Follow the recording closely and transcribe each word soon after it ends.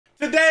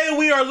Today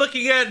we are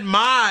looking at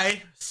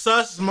my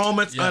sus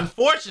moments,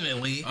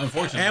 unfortunately.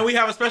 And we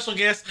have a special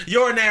guest,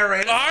 your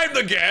narrator. I'm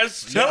the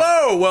guest.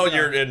 Hello. Well,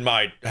 you're in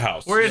my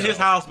house. We're in his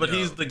house, but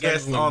he's the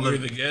guest on We're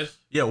the guest?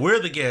 Yeah, we're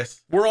the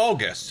guests. We're all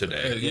guests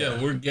today.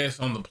 Yeah, we're guests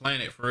on the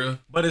planet for real.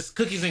 But it's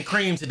cookies and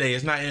cream today.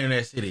 It's not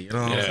Internet City. You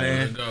know what I'm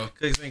saying?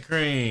 Cookies and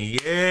cream.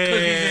 Yeah.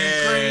 Cookies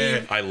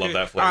and cream. I love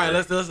that flavor. All right,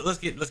 let's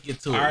get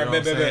to it. All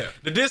right, bet.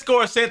 The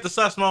Discord sent the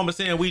sus moments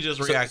in. We just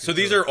reacted. So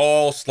these are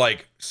all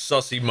like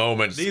sussy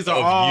moments. These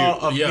are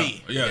all of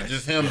me. Yeah,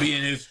 just him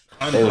being his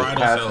They was unbridled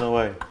passing self.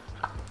 away.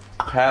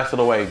 Passing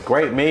away.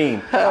 Great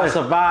meme. I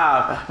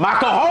survived. My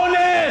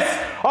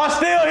cojones are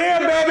still here,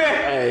 baby.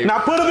 Hey. Now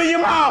put them in your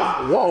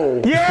mouth.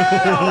 Whoa.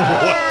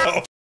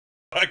 Yeah.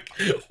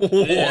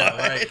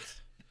 What?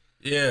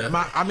 Yeah,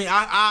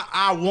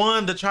 I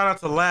won to try not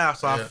to laugh,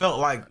 so I felt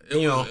like it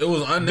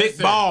was unnecessary. Big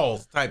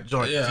balls type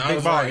joint. Yeah,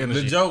 big ball like,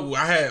 energy. the joke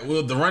I had,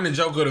 the running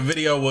joke of the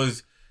video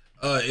was,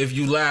 if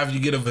you laugh, you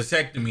get a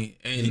vasectomy.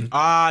 And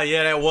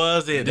yeah, that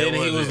was it. Then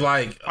he was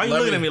like, "Why you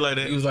looking at me like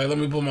that?" He was like, "Let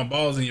me put my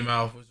balls in your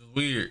mouth," which was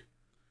weird.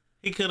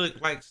 He could have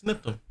like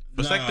snipped him.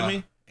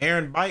 Vasectomy.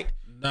 Aaron bite.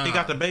 He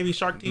got the baby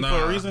shark teeth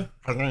for a reason.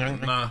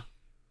 Nah,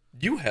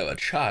 you have a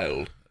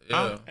child.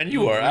 Yeah. And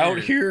you are out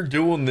here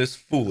doing this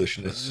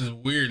foolishness. This is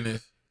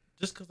weirdness.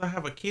 Just because I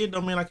have a kid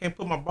don't mean I can't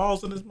put my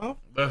balls in his mouth.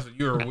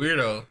 You're a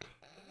weirdo.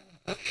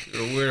 You're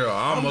a weirdo.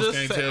 I almost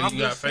can't tell you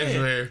got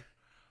facial hair.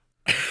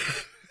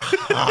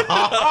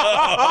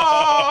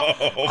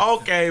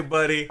 Okay,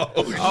 buddy.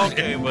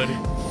 Okay, buddy.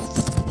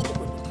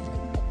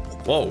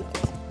 Whoa.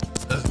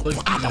 Let's look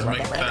at this make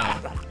it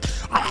sound.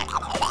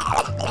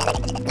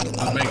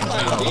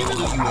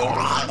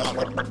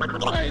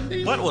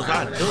 What was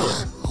I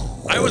doing?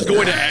 I was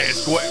going to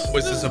ask, what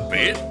was this a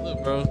bit?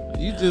 Look, bro,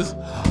 you just.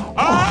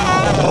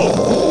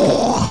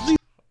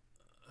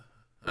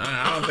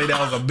 I don't think that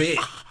was a bit.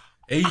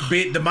 He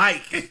bit the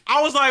mic.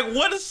 I was like,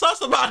 what is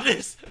sus about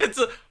this? It's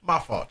my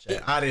fault,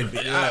 Chad. I didn't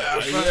beat.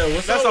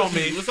 That's on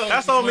me.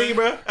 That's on me,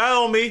 bro. That's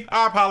on me.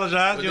 I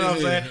apologize. You know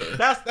what I'm saying?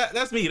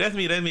 That's me. That's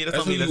me. That's me. That's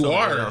on me. That's you on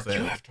are. me. You know what I'm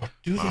saying? You have to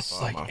do this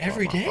like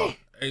every day.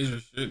 Age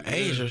restricted.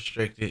 Age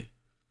restricted.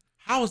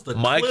 How is the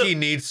Mikey clip?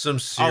 needs some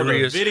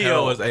serious the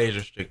video help. is age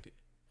restricted.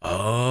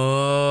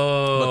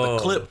 Oh. But the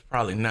clip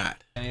probably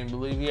not. I didn't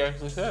believe he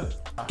actually said it.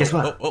 Guess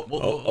what? What we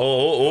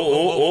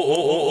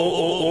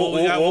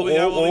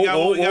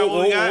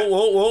got?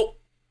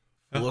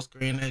 Full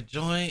screen that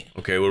joint.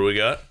 Okay, what do we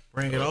got?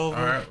 Bring it over.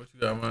 All right, what you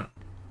got, man?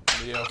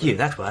 Yeah,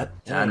 that's what.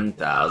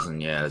 10,000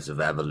 years of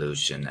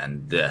evolution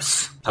and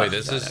this. Wait,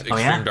 this is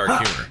extreme dark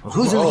humor. Well,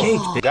 who's in the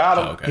cage? Got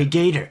him. Okay. Hey,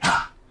 Gator.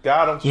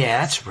 Got him.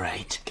 Yeah, that's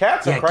right.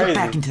 Cats are Yeah, crazy. get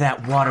back into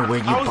that water where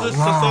you How was this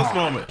belong. success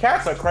moment?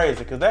 Cats are crazy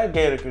because that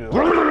gator could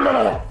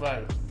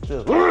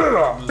just. Bear,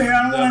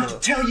 I wanted to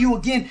tell you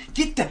again,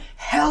 get the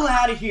hell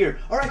out of here.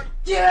 All right,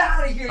 get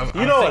out of here.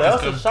 You know what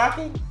else is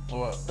shocking?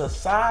 What? The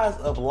size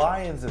of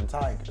lions and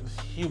tigers.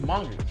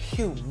 Humongous.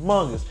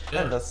 Humongous.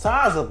 Yeah. And the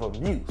size of a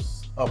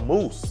moose.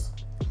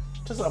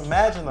 Just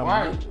imagine a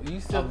moose. You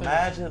still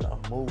imagine a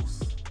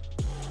moose.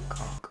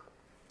 Conk.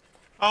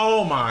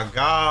 Oh my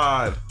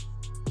God.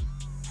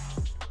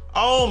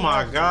 Oh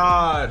my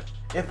God.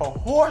 If a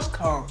horse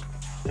conk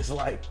is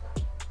like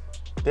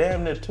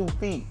damn near 2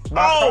 feet.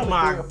 Oh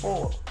my. 3 or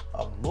 4.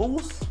 A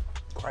moose?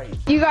 Crazy.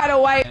 You got a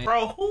white.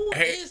 Bro, who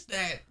is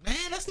that? Man,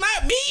 that's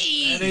not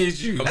me. That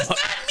is you. That's not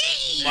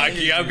me.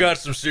 Mikey, I've got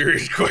some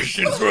serious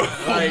questions, bro.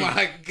 Oh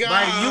my God.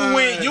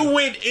 Like you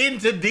went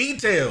into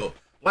detail.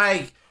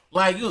 Like,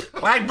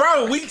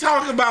 bro, we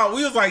talking about.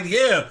 We was like,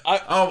 yeah,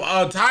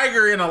 a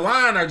tiger and a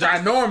lion are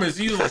ginormous.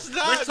 Let's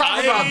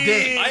talk about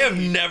that. I have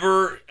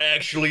never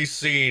actually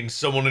seen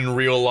someone in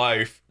real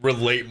life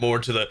relate more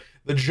to the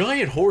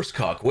giant horse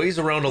cock weighs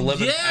around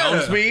 11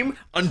 pounds meme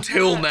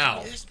until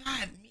now. It's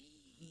not me.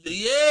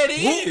 Yeah,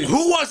 it is.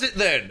 Who was it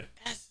then?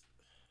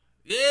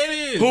 Yeah,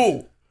 it is.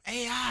 Who?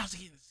 AI was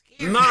getting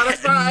scared. Nah,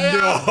 that's not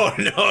AI.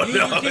 No.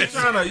 You keep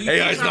trying to.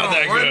 AI's not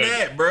that run good.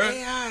 that, bro.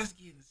 AI is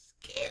getting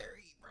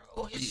scary,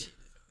 bro. This shit is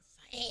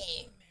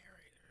insane,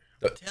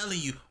 narrator. I'm telling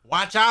you,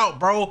 watch out,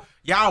 bro.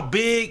 Y'all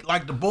big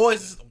like the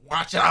boys.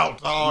 Watch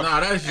out, dog. Nah,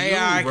 that's you,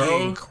 AI bro.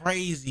 getting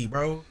crazy,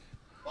 bro.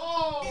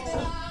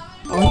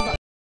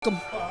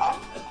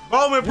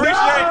 Bowman,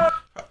 appreciate.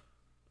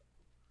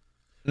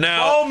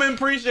 Now, Bowman,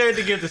 appreciate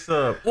to get the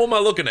sub. what am I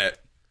looking at?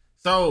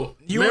 So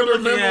You remember were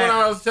looking when at-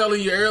 I was telling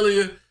you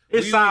earlier?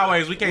 It's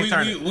sideways. We can't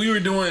turn it. We were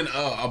doing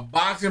a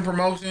boxing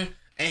promotion,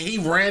 and he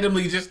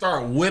randomly just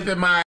started whipping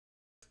my ass.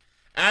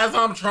 As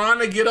I'm trying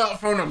to get up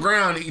from the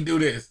ground, he do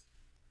this.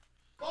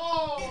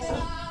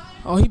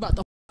 Oh, he about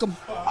to f him.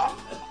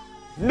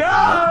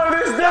 No,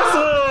 this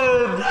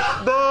one.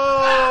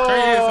 Turn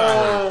your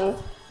No.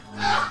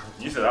 side.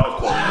 You said that was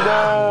close.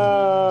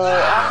 No.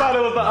 I thought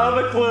it was the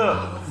other clip.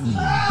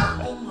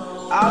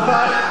 I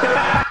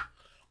thought.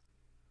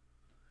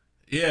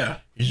 Yeah.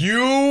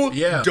 You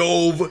Yeah.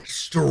 dove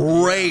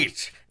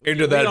straight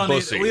into that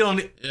pussy. We don't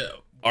need. Yeah.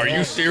 Are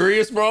you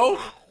serious, bro?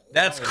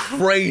 That's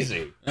crazy.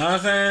 You know what I'm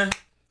saying?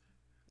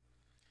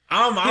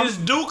 His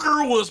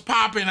duker was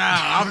popping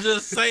out. I'm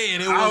just saying.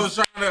 The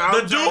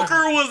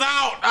duker was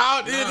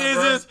out. It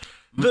is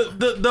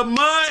the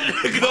mud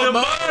room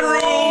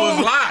was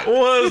locked. It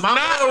was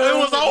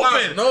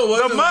open. No, it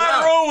wasn't. The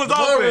mud room was open. The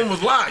mud room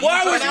was locked.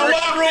 Why was the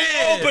mud room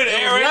open,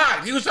 Aaron?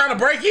 Locked. He was trying to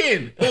break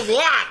in. It was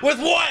locked. With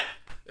what?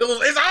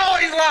 It's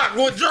always locked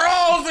with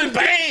drawers and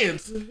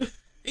pants.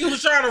 He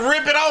was trying to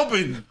rip it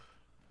open.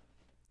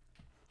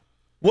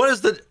 What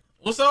is the?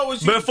 What's up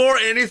with you? Before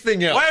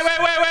anything else.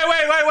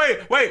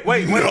 Wait.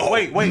 No.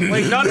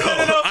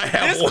 I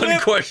have one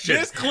question.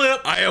 This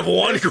clip. I have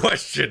one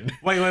question.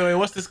 Wait.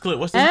 What's this clip?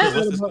 What's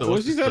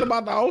What she said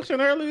about the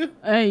ocean earlier?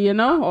 Hey, you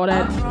know, all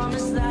that.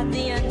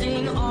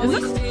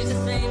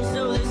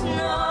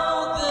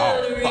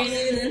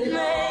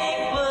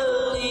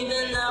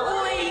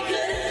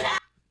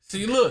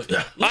 See, look.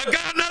 I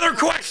got another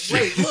question.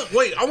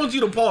 Wait. I want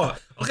you to pause.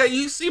 Okay,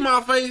 you see my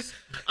face?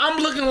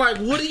 I'm looking like,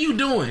 what are you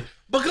doing?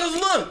 Because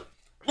look,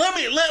 let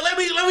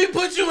me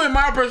put you in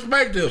my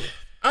perspective.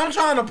 I'm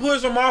trying to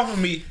push him off of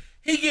me.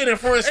 He get in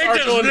front and start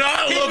It does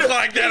not look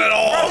like that at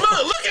all.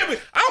 Bro, look at me.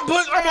 I'm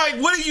like,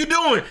 what are you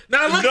doing?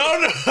 Now look.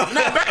 No.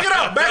 Back it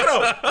up.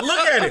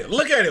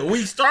 Look at it.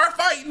 We start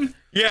fighting.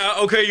 Yeah.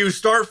 Okay. You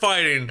start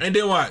fighting, And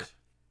then watch.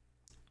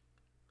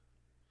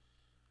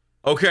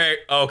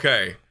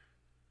 Okay.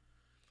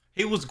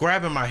 He was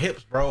grabbing my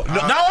hips, bro. No,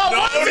 I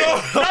wasn't.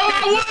 Y'all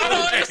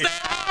don't understand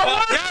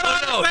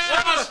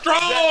how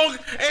strong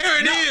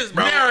Aaron is,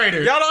 bro.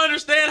 Narrator. Y'all don't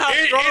understand how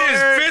strong It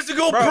is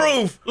physical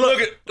proof.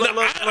 Look. I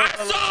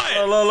saw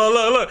it.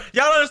 Look.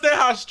 Y'all don't understand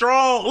how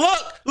strong.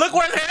 Look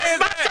where his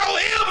hands at.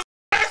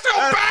 That's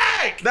your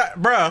back.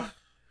 Bro.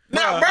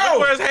 Look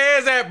where his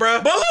hands at,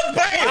 bro. But look,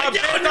 play it.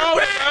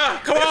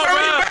 Come on,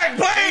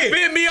 bro. Play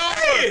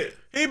it.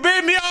 He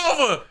bit me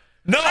over.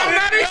 No. I'm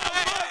not even.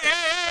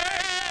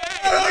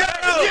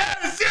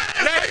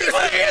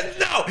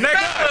 No.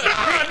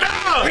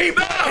 He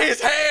put his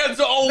hands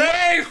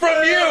away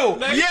from you.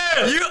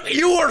 Yeah.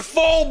 You were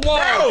full blown.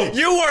 Bro,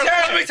 you were.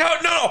 Let me tell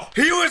you. No.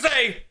 He was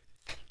a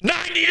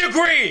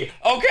 90-degree.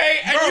 Okay,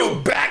 and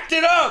you backed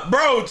it up,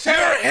 bro.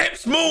 Your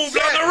hips moved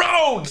on their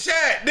own.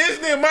 Chat. This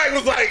nigga Mike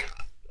was like,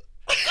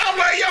 I'm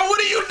like, yo, what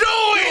are you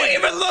doing? You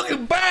even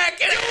looking back.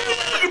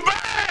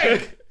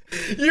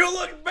 You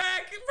look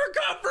back for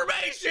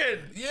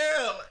confirmation.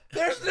 Yeah.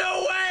 There's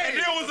no way. And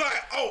then it was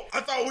like, oh,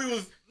 I thought we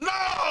was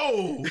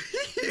no.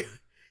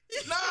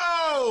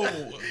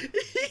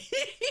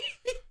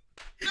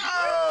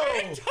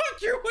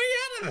 Talk your way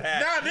out of that.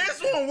 Now this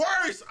one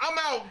worse. I'm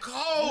out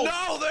cold.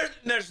 No,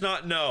 there's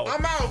not. No.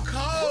 I'm out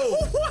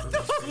cold. What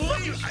the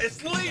sleep? It's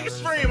sleep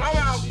stream. I'm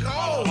out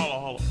cold.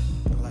 Hold on.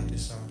 I like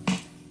this song.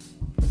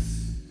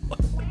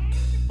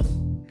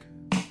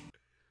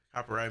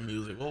 Copyright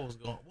music. What was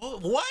going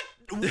on? What?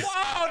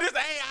 Whoa, this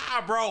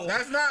AI, bro.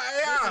 That's not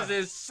AI. This is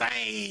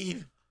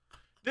insane.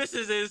 This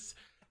is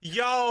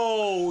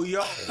yo.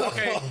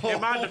 Okay, in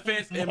my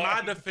defense. Now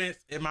play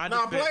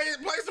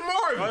some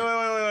more.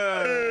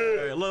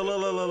 Wait.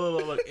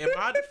 Look. In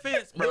my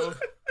defense, bro.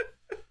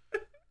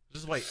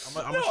 Just wait. I'm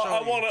gonna show you.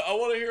 I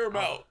wanna hear him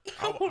out.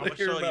 I'm gonna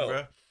show you,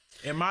 bro.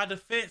 In my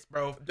defense,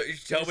 bro.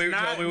 Tell me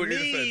what your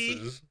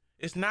defense is.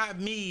 It's not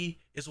me.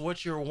 It's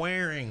what you're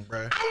wearing,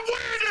 bro. I'm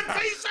wearing a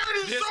t-shirt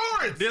and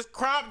shorts. This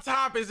crop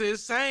top is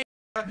insane,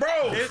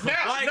 bro. It's now,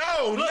 like,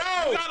 no. You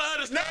gotta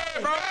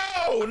understand, bro.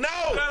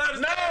 No.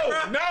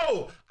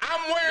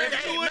 I'm wearing.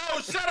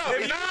 Shut up.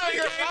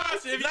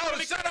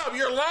 Shut up.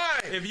 You're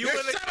lying.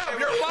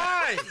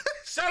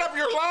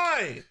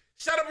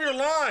 Shut up. You're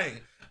lying.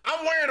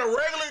 I'm wearing a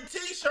regular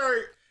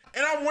t-shirt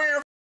and I'm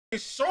wearing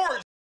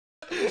shorts.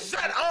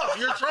 Shut up.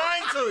 You're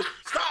trying to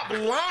stop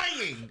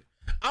lying.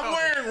 I'm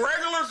wearing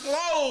regular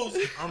clothes.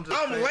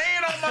 I'm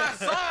laying on my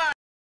side.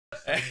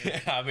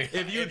 I mean,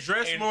 if you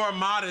dress more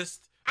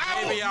modest,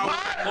 maybe I'm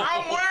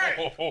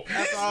wearing.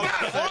 It's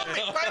not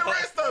funny. Play the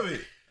rest of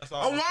it.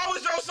 Why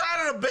was your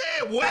side of the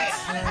bed wet?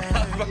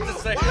 Why was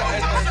your side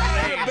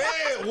of the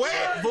bed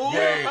wet, fool?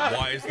 Wait,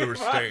 why is there a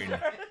stain?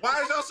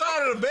 Why is your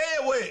side of the bed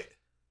wet?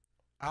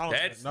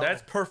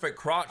 That's perfect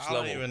crotch level. I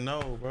don't even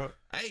know, bro.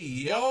 Hey,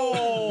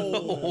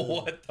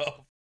 yo. What the?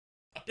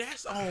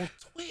 That's on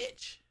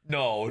Twitch.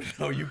 No,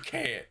 you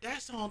can't.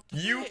 That's on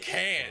Twitch. You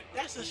can't.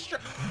 That's a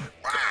straight.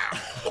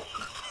 Wow.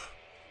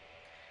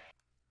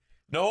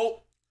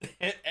 Nope.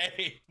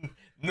 Hey,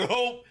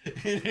 nope.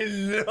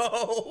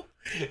 No.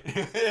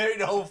 There ain't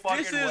no fucking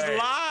This is way.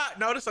 live.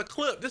 No, this is a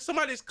clip. This is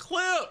somebody's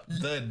clip.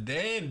 The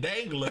Dan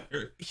Dangler.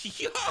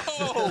 Yo.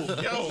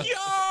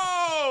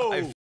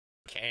 I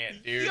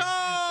can't, dude. Yo.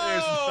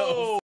 There's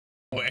no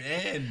way.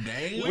 Dan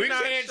Dangler. We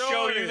can't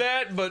show you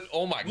that, but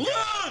oh my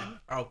god.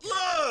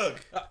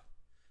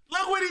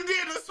 Look what he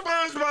did to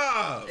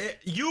SpongeBob.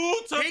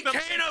 You took He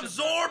can't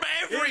absorb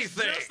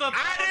everything.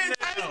 I didn't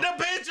take the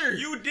picture.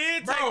 You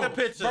did take the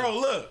picture. Bro,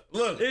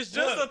 look. It's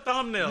just a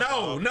thumbnail.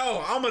 No.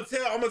 I'm gonna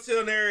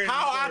tell narrator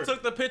how I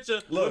took the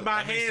picture with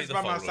my hands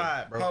by my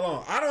side, bro. Hold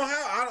on. I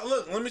don't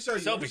look, let me show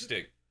you. Selfie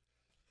stick.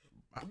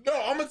 No,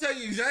 I'm gonna tell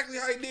you exactly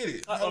how he did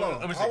it. Hold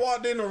on. I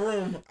walked in the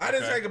room. I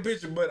didn't take a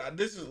picture, but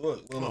this is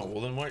look. Oh,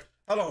 well then what?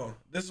 Hold on.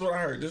 This is what I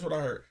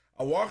heard.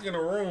 I walk in the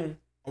room.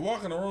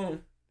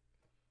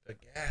 The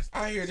gas.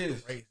 I hear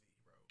this. Crazy,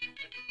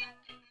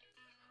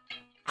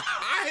 bro.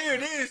 I hear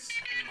this.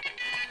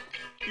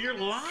 You're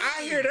lying.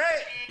 I hear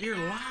that. You're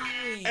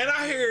lying. And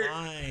I hear.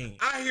 Lying.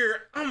 I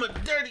hear. I'm a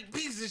dirty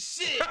piece of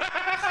shit.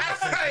 I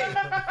say.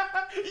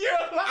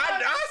 You're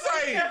lying. I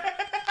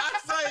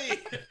say.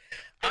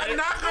 I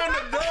knock on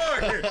the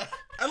door.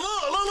 And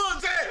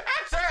look, Chad,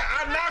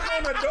 I knock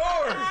on the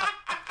door.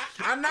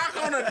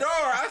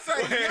 I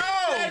say, yo.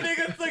 That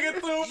nigga took it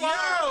too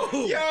far.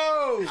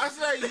 Yo. I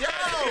say, yo.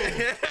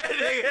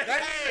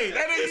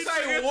 That nigga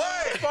say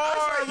what?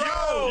 I say,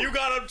 yo. You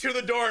got up to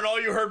the door and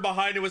all you heard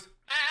behind it was.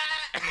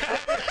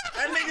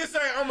 That nigga say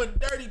I'm a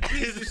dirty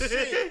piece of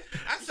shit.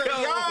 I say,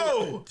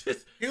 yo.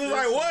 He was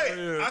like, what?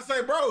 I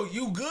say, bro,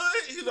 you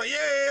good? He's like,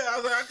 yeah. I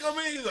was like, I come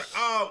in. He's like,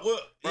 well,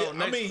 bro,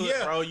 I mean, clip,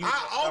 yeah. Bro,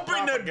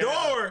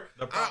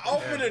 I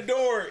opened the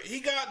door. He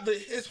got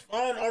his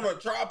phone on a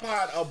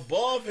tripod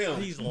above him.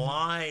 He's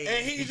lying.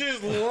 And he's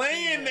just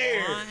laying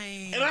there.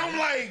 Lying. And I'm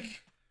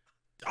like,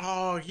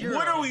 oh, you're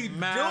what are we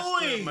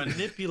master doing?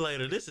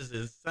 manipulator. This is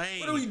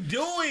insane. What are we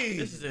doing?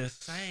 This is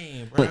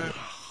insane, bro.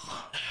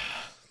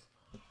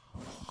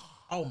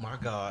 Oh my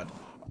God.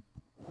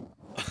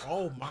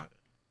 Oh my God.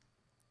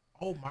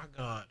 Oh my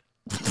God.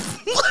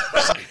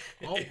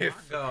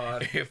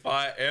 If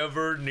I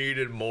ever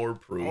needed more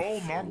proof.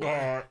 Oh my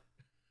God.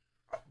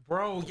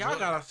 Bro, y'all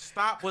gotta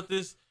stop with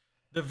this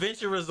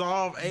DaVinci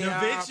Resolve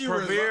AI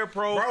Premiere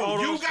Pro. Bro,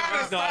 you Photoshop.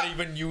 gotta stop. Not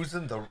even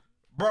using the.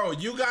 Bro,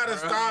 you gotta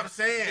stop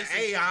saying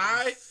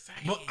AI.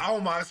 But, oh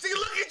my, see,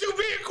 look at you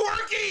being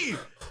quirky.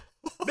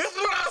 This is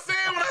what I'm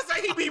saying when I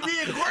say he be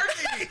being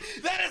quirky.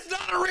 That is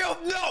not a real.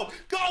 No,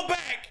 go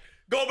back.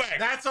 Go back.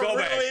 That's a go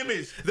real back.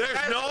 image. There's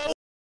no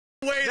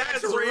way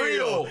that's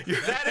real.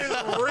 That is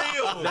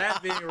real.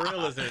 That being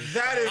real is insane.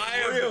 That is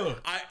real.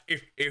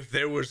 If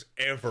there was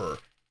ever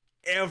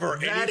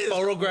any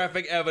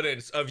photographic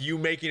evidence of you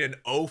making an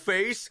O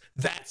face,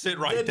 that's it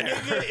right there.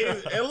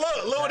 And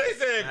look what they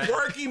said,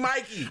 quirky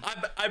Mikey.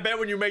 I bet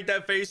when you make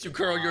that face, you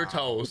curl your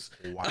toes.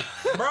 Wow.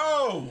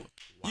 Bro,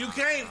 you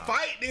can't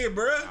fight there,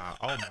 bro.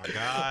 Oh my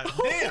God.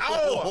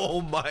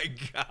 Oh my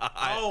God.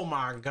 Oh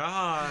my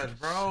God,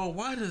 bro.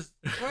 What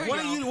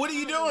are you doing? What are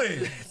you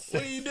doing?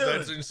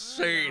 That's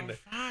insane.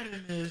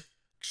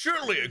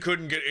 Surely it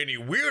couldn't get any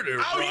weirder,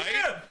 right?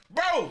 Yeah,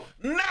 bro.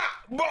 Now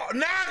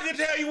I can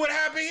tell you what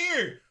happened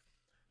here.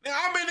 Now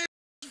I'm in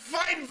this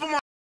fighting for my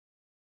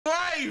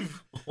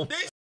life.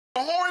 This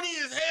horny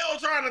as hell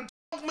trying to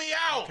talk me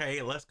out.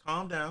 Okay, let's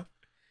calm down.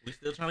 We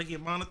still trying to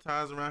get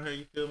monetized around here.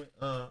 You feel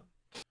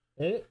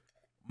me?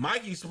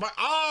 Mikey,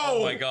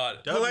 oh my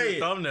God. Play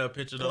thumbnail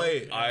picture though. Play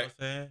it. You know what I'm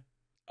saying?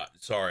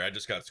 Sorry, I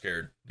just got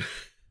scared.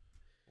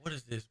 What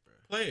is this, bro?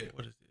 Play it.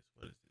 What is this,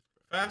 bro?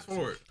 Fast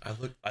forward. I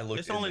looked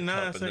It's in only the 9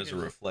 cup and there's a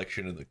seconds.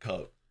 reflection in the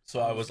cup.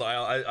 So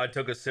I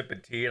took a sip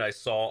of tea and I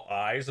saw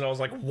eyes and I was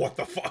like, what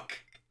the fuck?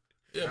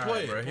 Yeah, All play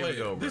right, it, bro. Here play we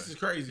go, it. bro. This is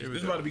crazy. Here we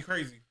This is go. about to be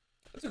crazy.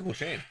 That's a cool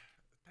chain.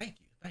 Thank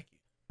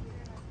you.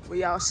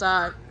 We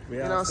outside. You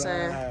know what I'm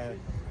saying?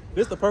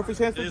 This the perfect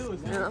chance to do it.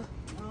 You know?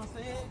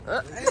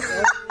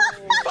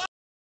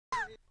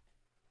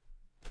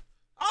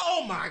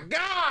 Oh my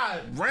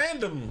God!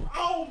 Random.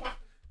 Oh my.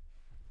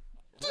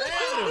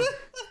 Random.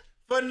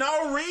 For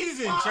no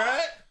reason,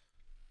 Chad.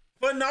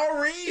 For no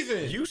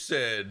reason. You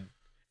said.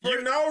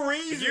 For no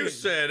reason. You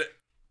said,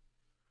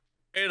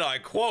 and I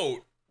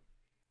quote,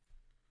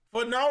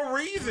 For no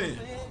reason.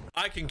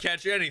 I can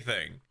catch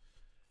anything.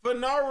 For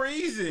no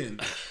reason.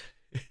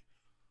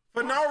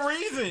 For no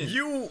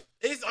reason.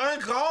 It's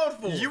uncalled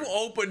for. You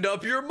opened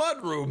up your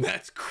mudroom.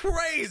 That's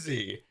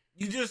crazy.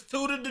 You just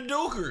tooted the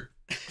duker.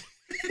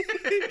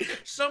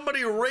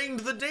 Somebody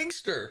ringed the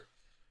dingster.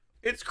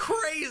 It's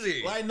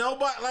crazy. Like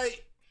nobody,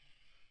 like,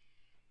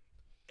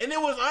 and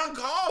it was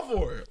uncalled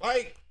for.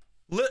 Like,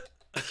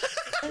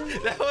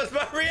 that was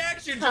my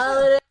reaction.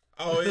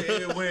 Oh,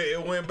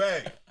 it went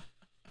back.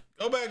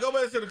 Go back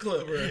to the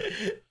clip, bro.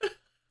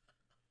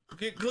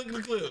 Click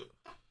the clip.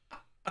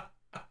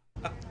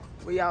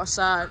 We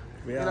outside.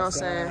 You know what I'm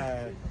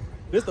saying?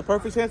 This the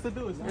perfect chance to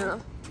do it. You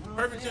know?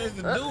 Perfect chance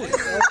to do it.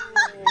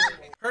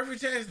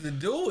 Perfect chance to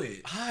do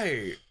it.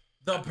 Hi.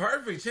 The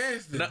perfect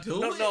chance to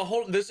do it. No,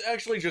 hold on. This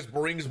actually just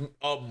brings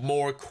up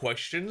more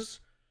questions.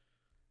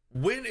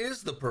 When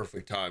is the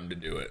perfect time to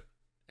do it?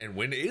 And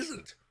when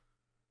isn't?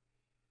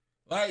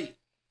 Like,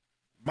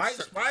 Mike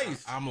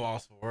Spice. I'm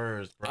lost for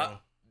words, bro.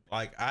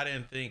 I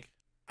didn't think.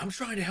 I'm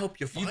trying to help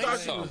you find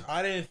something.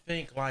 I didn't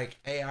think like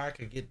AI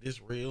could get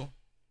this real.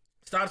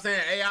 Stop saying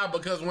AI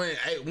because when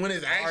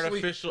it's actually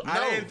artificial. No,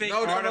 I didn't think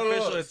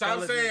artificial.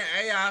 Stop saying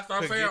AI.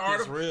 Stop saying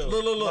artificial.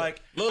 Look.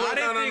 Like I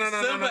didn't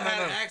think Simba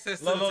had access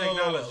to the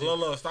technology.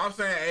 Look. Stop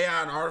saying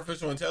AI and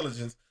artificial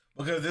intelligence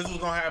because this was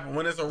gonna happen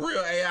when it's a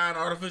real AI and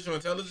artificial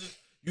intelligence.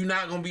 You're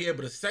not gonna be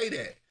able to say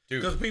that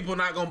because people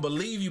not gonna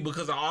believe you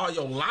because of all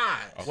your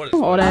lies. What is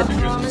All that.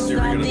 Siri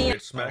gonna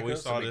bitch smack We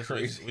us? saw That'd be this.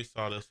 crazy. We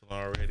saw this one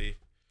already.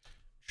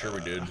 Sure,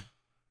 we did.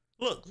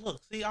 Look.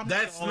 See,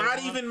 That's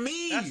not even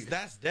me.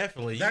 That's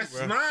definitely you, That's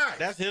bro. not.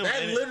 That's him.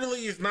 That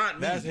literally is not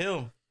me. That's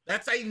him.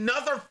 That's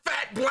another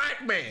fat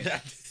black man.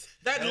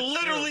 That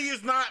literally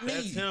is not me.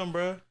 That's him,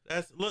 bro.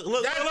 Look.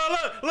 Look,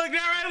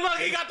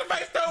 he got the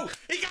face too.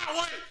 He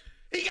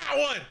got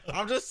one.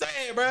 I'm just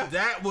saying, bro.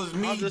 That was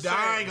me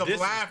dying of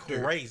laughter.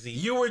 Is crazy.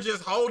 You were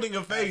just holding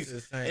a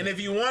face. And if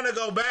you want to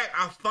go back,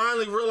 I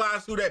finally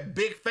realized who that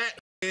big fat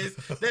is.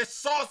 That's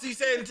Saucy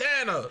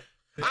Santana.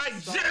 I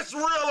just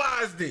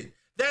realized it.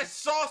 That's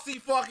Saucy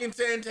fucking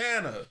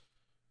Santana.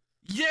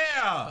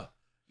 Yeah.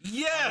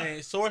 I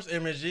mean, source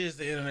image is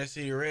the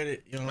InternetCity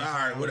Reddit. You know what I'm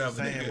saying? All right, whatever.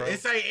 Saying, bro. It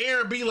say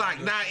Aaron be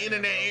like, not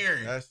Internet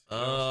Aaron.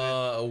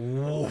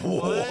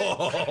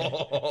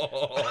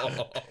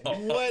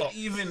 What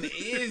even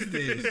is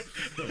this?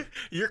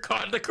 You're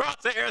caught in the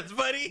crosshairs,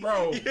 buddy.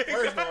 Bro,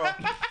 first of all,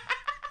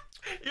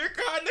 you're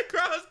caught in the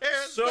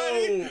crosshairs,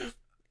 buddy.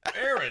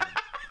 Aaron,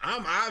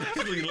 I'm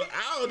obviously,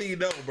 I don't even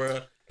know, bro.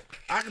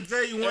 I can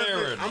tell you one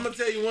thing. I'm going to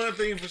tell you one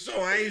thing for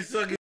sure. I ain't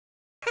sucking.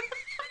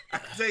 I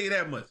can tell you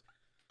that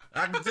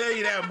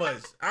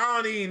much.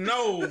 I don't even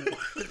know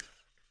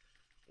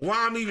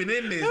why I'm even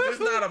in this. This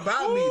not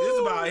about me. This is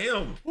about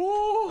him.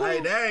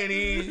 Like, that ain't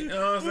even, you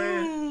know what I'm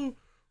saying?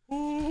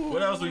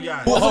 What else we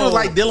got? This was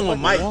like dealing with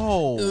Mike.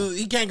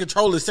 He can't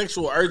control his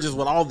sexual urges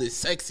with all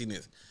this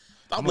sexiness.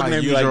 Stop looking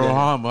at me like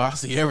that. I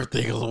see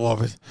everything as a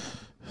woman.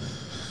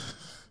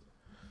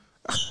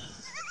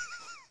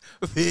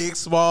 Big,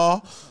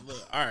 small,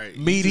 All right.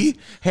 meaty,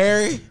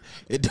 hairy.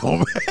 It don't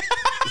matter.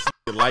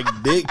 Like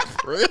dick.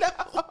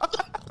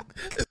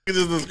 This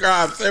just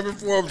describes 7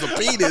 forms of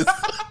penis.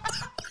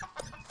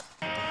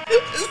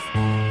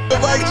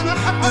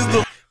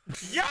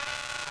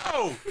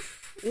 Yo!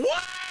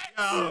 What?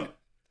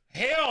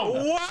 Hell.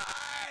 What?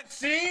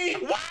 See?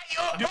 Why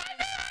you?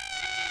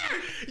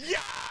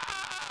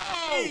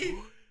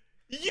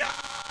 Yo!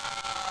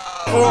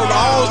 Formed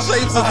all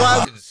shapes and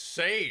sizes.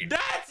 insane.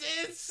 That's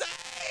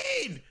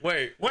insane!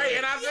 Wait,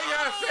 and I think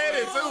I said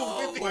it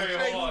too. 50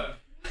 wait, hold on.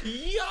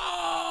 Yo!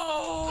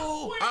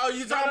 Oh,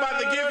 you talking about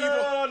the gift people?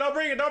 No, don't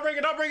bring it.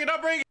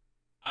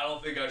 I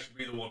don't think I should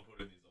be the one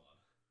putting these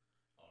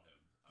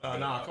on him.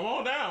 Nah, come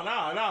on down.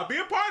 Nah, be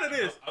a part of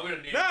this. I'm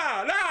gonna need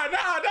Nah.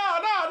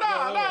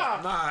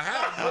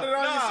 Put it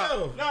on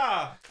yourself.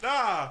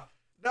 Nah.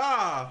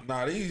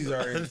 Nah, these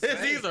are insane.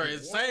 These are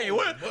insane.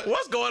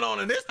 What's going on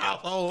in this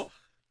household?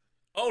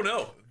 Oh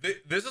no,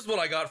 this is what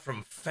I got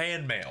from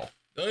fan mail.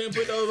 Don't even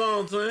put those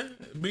on, son.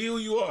 Be who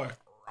you are.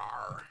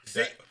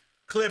 See?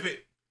 Clip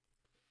it.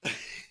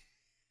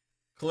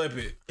 Clip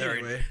it.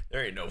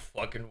 There ain't no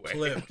fucking way.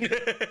 Clip.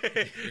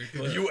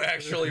 You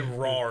actually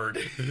roared.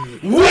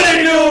 What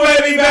it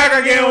do, baby?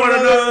 Back again with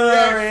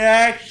another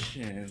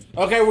reaction.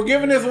 Okay, we're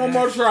giving this one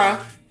more try.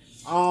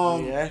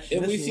 Reaction.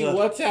 If we This see is a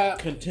what's up.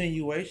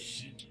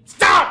 continuation.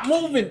 Stop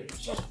moving.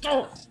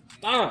 Stop.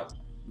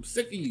 I'm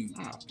sick of you.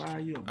 I'll fire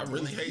you. I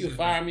really hate you. you.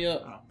 Fire me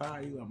up. I'll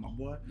fire you up, my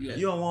boy. Yeah.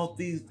 You don't want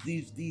these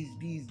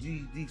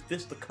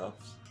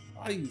fisticuffs.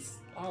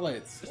 All that.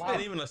 It's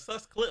not even a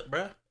sus clip,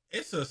 bruh.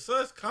 It's a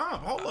sus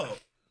comp. Hold up.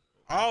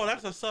 Oh,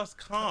 that's a sus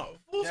comp.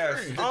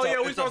 Yes. Oh yeah,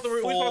 we it's supposed a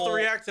to full-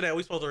 react to that.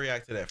 We supposed to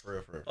react to that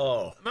for real.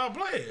 Oh, No,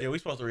 play it. Yeah, we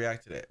supposed to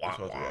react to that.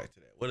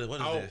 What is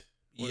this?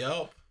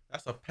 Yup.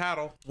 That's a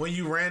paddle. When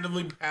you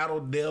randomly paddle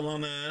Dale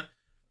on there,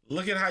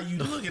 look at how you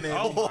looking at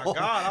Oh me. my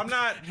god, I'm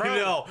not,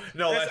 bro.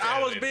 no, that's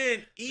I was edited.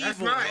 being evil. That's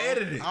not bro.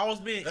 edited. I was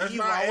being That's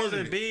evil. not I wasn't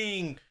edited.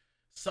 being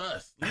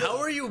sus. How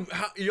are you?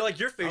 You're like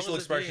your facial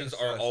was it being expressions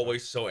are sus?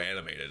 always so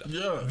animated.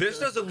 Yeah. This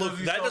doesn't look.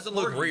 He's That so doesn't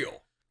look quirky.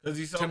 real. Because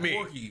he's so To me.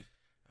 quirky.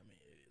 I mean,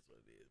 it is what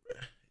it is, bro.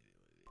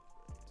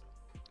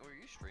 Oh, are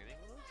you streaming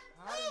with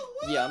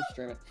us? Yeah, I'm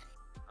streaming.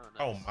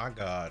 Oh my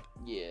god.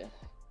 Yeah.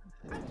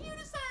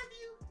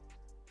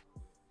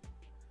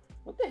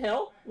 What the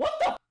hell? What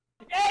the?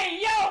 Hey,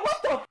 yo,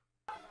 what the?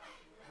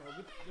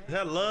 Is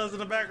that Luz in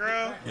the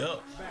background?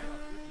 Yup.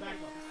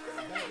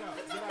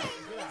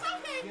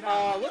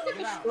 Look at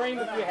the stream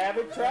if you have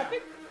it,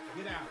 traffic.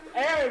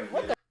 Aaron,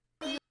 what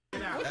the?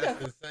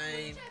 That's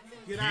insane.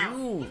 Get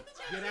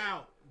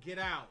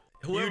out.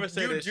 Whoever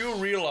said you this. do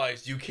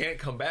realize you can't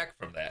come back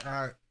from that. All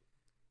right.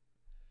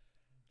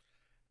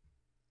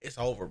 It's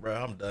over, bro.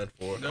 I'm done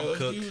for. No, I'm let's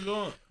cooked. keep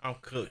going. I'm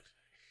cooked.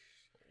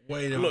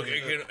 Wait a Look,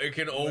 minute. it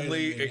can only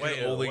Wait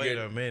get.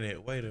 a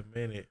minute.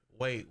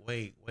 Wait.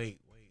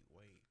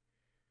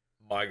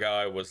 My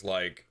guy was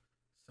like,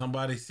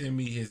 Somebody send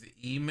me his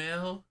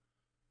email.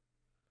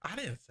 I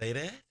didn't say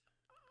that.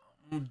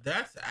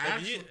 That's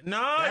actually You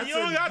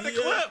don't got the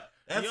clip.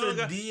 That's You a don't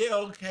got-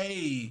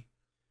 DLK.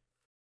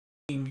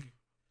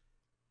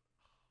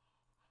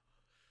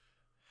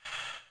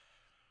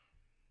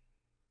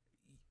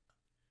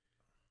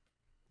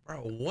 Bro,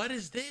 what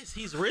is this?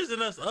 He's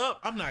risen us up.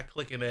 I'm not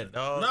clicking that,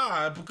 dog.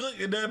 Nah, click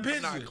that I'm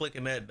picture. not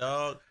clicking that,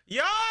 dog.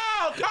 Yo,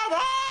 come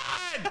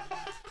on!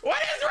 What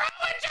is wrong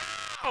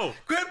with y'all?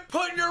 "Quit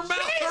putting your mouth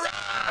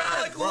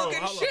around like Bro,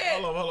 looking hold shit."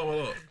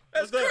 Hold up.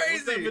 That's What's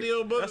crazy. that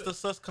video, brother? That's the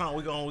sus con.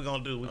 We're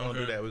gonna do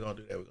that. We're gonna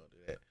do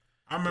that.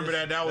 I I remember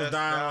that. That was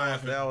dying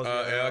laughing. That was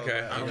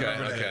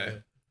okay.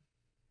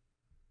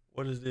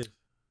 What is this?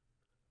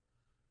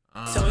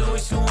 Tell me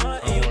what you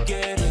want and you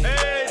get it.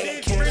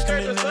 Hey,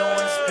 appreciate you,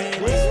 son.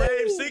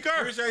 Grave Seeker.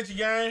 Appreciate you,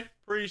 gang.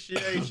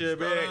 Appreciate you,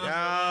 man. You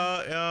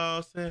know what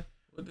I'm saying?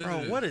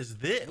 Bro, what is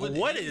this?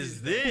 What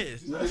is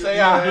this? Say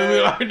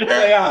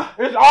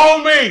it's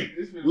on me.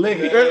 Lick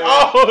it. It's on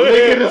me.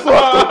 Lick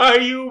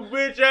it. You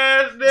bitch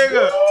ass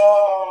nigga.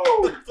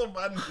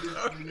 Somebody.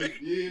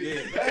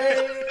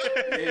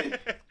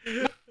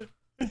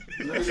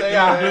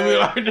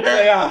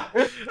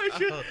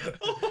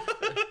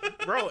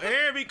 Bro,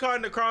 Aaron be caught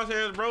in the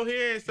crosshairs, bro. He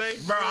ain't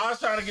safe. Bro, I was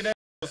trying to get that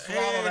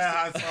swallow that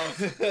hot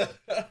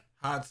sauce.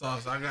 Hot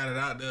sauce, I got it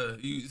out there.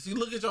 You see,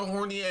 look at your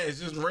horny ass,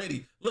 just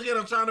ready. Look at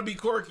him trying to be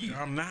quirky.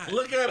 I'm not.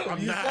 Look at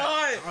him.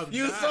 Saw it.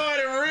 You saw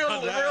it in real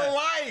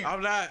life.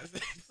 I'm not.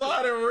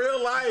 Saw it in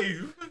real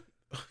life.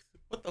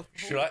 What the?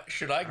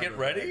 Should I get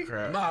ready?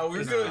 Nah,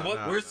 we're good.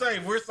 We're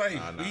safe. We're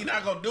safe. We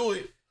not gonna do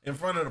it in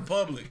front of the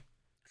public.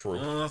 True.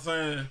 You know what I'm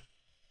saying?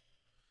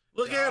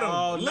 Look at him.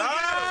 Look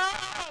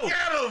at him. Look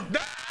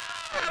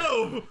at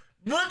him.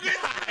 Look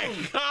at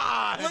him.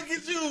 God. Look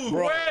at you.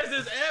 Bro. Where's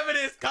this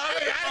evidence coming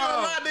from? I ain't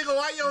gonna lie, nigga.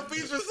 Why your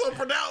features so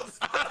pronounced?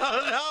 I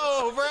don't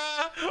know, bro.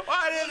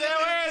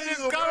 Where is this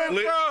coming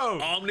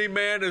from?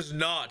 Omni-Man is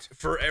not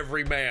for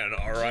every man,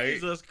 all right?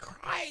 Jesus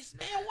Christ,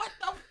 man. What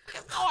the fuck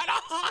is going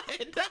on?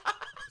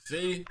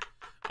 See?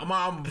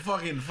 I'm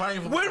fucking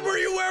fighting for When were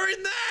you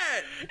wearing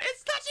that?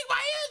 It's touching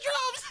my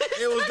eardrums.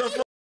 It was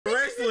the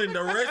wrestling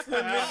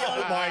video.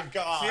 Oh my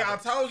God. See, I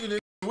told you this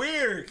is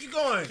weird. Keep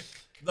going.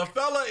 The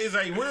fella is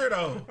a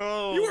weirdo.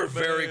 Oh, you were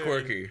very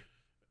quirky.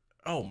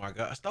 Oh my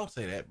gosh, don't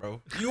say that,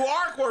 bro. You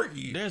are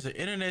quirky. There's an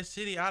Internet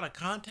City out of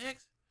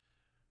context.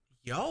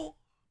 Yo,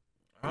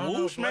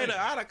 Whoosh made it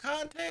out of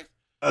context.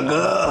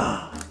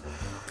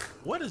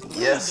 What is?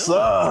 Yes,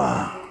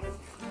 sir.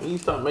 You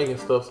stop making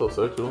stuff so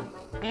sexual.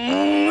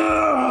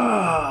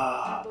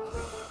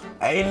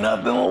 Ain't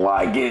nothing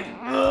like it.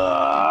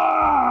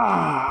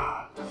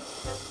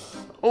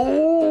 Oh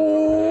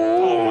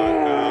my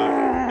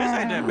God, this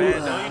ain't that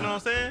bad though. You know what I'm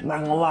saying?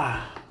 Not gonna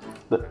lie.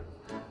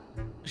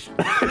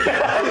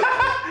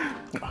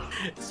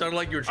 It sounded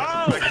like you were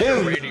trying to make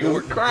a radio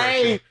work.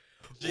 Crazy.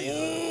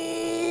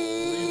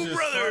 Jesus,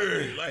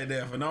 brother, like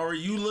that for no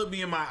reason. You looked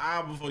me in my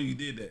eye before you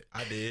did that.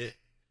 I did.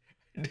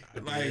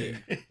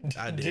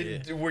 I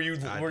did. Were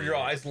your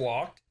eyes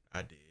locked?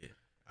 I did.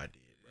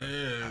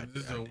 Yeah,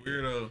 this is a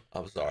weirdo.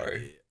 I'm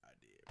sorry. I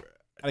did, bro.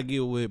 I gotta get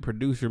with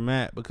producer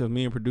Matt because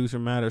me and producer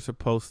Matt are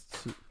supposed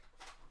to.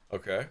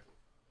 Okay.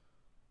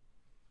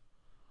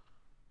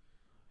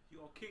 You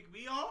gonna kick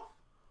me off?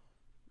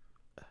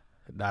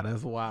 Nah,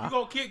 that's wild. You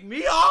gonna kick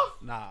me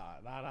off? Nah.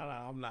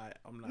 I'm not.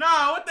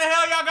 Nah, what the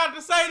hell y'all got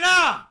to say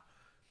now?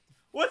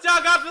 What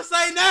y'all got to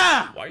say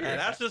now? Why Man,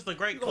 that's just a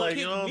great clip.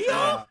 You know what I'm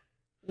saying?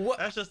 What?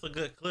 That's just a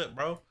good clip,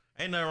 bro.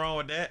 Ain't nothing wrong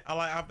with that.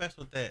 I best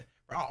with that.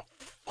 Bro,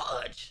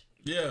 fudge.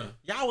 Yeah.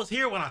 Y'all was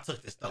here when I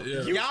took this stuff.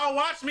 Yeah. Y'all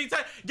watched me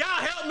take. Y'all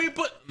helped me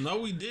put. No,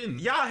 we didn't.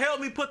 Y'all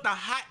helped me put the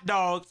hot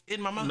dogs in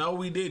my mouth. No,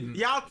 we didn't.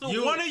 Y'all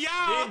one of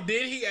y'all.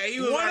 Did he? He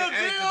was one like, of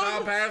hey, them. can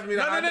y'all pass me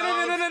the hot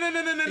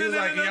dogs? He was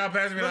like, can y'all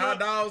pass me the hot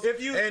dogs?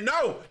 If you and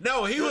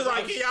no, he was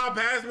like, can y'all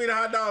pass me the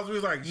hot dogs? We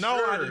was like, sure.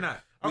 No, I did not.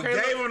 Okay,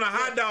 we gave him the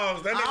hot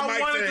dogs. That nigga I Mike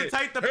wanted said, to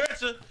take the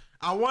picture.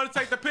 I want to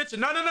take the picture.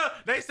 No.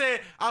 They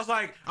said, I was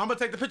like, I'm going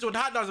to take the picture with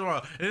the hot dogs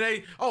around. And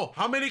they,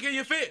 how many can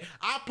you fit?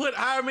 I put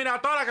however many I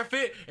thought I could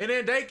fit. And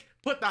then they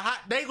put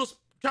they was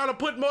trying to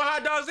put more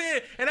hot dogs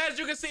in. And as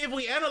you can see, if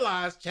we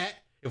analyze, chat,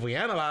 for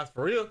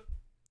real,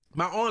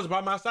 my arms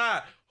by my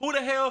side, who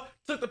the hell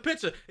took the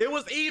picture? It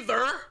was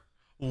either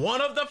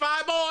one of the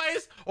 5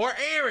 boys or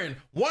Aaron.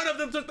 One of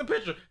them took the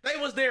picture. They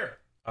was there.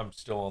 I'm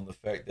still on the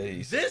fact that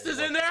This is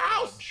in their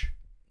house.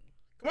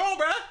 Come on,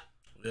 bruh.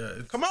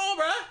 Yeah. Come on,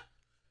 bruh.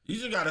 You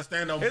just gotta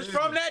stand on It's business.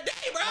 from that day,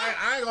 bro.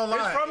 I ain't gonna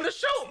lie. It's from the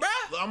show, bro.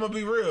 I'm gonna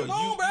be real. Come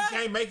on, you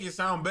can't make it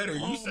sound better.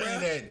 You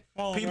saying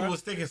that people was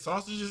sticking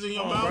sausages in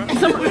your mouth?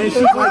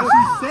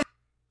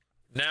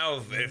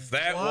 Now, if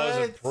that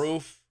wasn't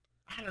proof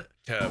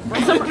to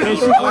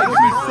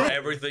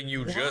everything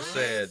you just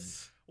said.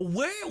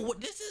 Where?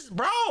 This is,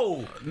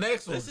 bro.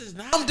 Next one. This is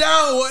not. I'm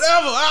down with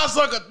whatever. I'll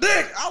suck a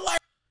dick. I like.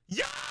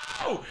 Yo!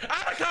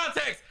 Out of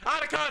context.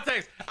 Out of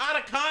context. Out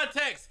of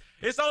context.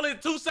 It's only a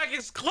 2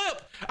 seconds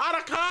clip. Out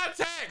of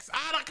context.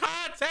 Out of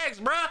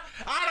context, bro.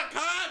 Out of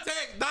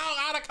context, dog.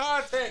 Out of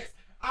context.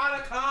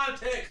 Out of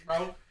context,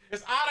 bro.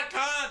 It's out of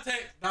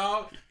context,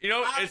 dog. You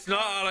know, it's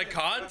not out of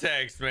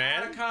context,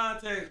 man. Out of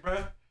context,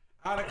 bro.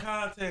 Out of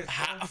context.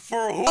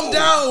 For who? I'm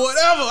down with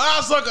whatever.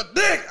 I'll suck a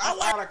dick. I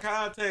like. Out of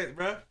context,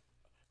 bro.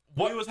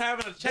 We was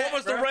having a chat. What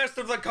was the rest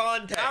of the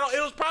context?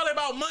 It was probably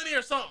about money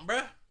or something,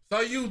 bro.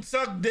 So you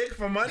suck dick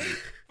for money?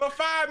 For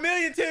 5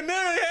 million, 10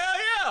 million, hell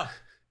yeah.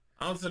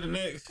 On to the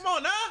next. Come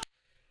on now.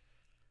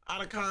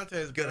 Out of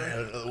context, Gotta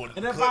have another one.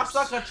 And if I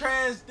suck a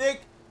trans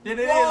dick, then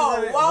it is.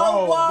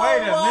 Whoa,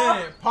 wait a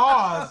minute.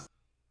 Pause.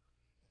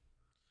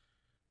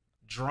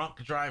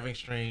 Drunk driving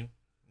stream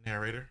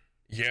narrator.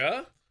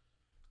 Yeah?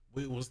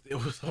 It was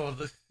on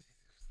the.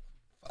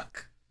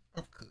 Fuck.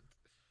 I'm cooked.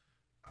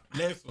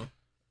 Next one.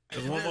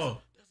 There's one more.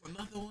 There's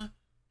another one.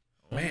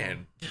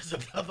 Man. There's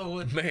another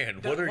one. Man,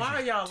 Why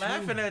are y'all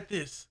laughing at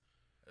this?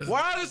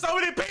 Why are there so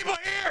many people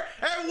here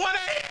at 1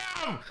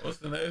 a.m.? What's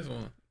the next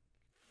one?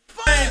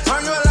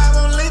 Turn your live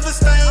on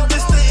LIVESTREAMS.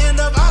 This the end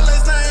of all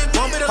this thing.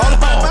 Want me to let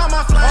about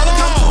my flame?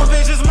 Come to a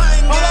bitch's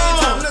mind game.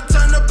 Time to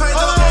turn the page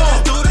on.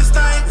 Let's do this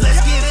thing. Let's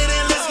get it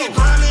in. Let's get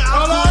grimy.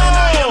 I'm cool and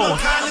I am a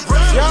college bro.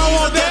 Y'all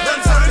want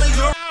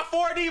that?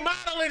 4D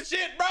modeling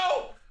shit,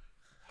 bro.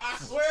 I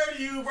swear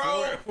to you,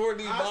 bro.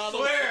 4D I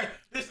swear.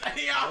 This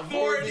ain't y'all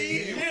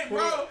 4D shit,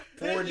 bro.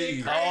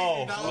 4D.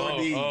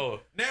 Oh.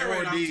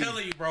 Narrator, I'm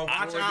telling you, bro.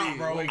 Watch out,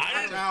 bro.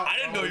 I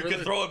didn't know you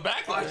could throw it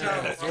back like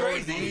that. That's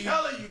crazy. I'm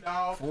telling you,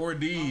 dog.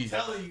 4D. I'm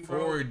telling you, bro.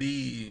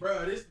 4D.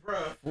 Bro, this,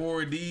 bro.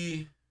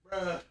 4D.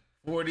 Bro.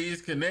 4D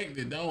is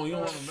connected. Don't you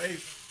want to make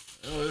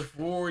it's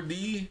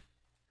 4D?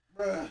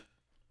 Bro.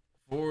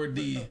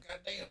 4D.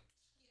 Goddamn.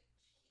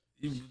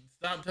 You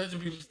stop touching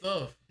people's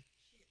stuff.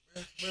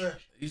 Bro.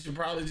 You should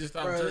probably just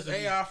stop Bro, touching.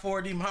 this AR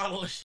 4D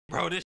model shit.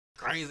 Bro, this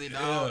crazy,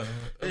 dog. Yeah.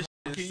 This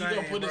Can you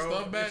go put his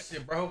stuff back? This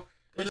shit, bro.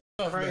 Put his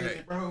stuff Crazy,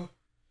 back. bro.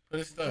 Put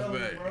his stuff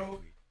back. Bro.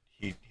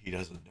 He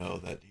doesn't know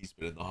that he's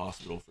been in the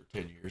hospital for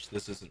 10 years.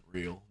 This isn't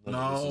real.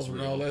 No,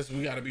 real.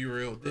 we gotta be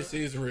real. This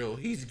is real.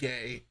 He's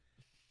gay.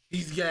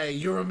 He's gay.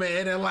 You're a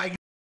man that like.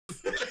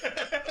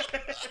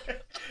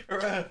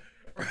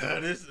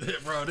 This.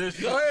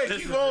 Go ahead,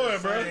 keep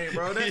going, bro.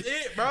 That's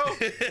it, bro.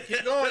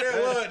 Keep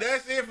going.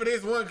 That's it for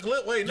this one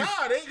clip. Wait, nah,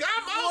 they got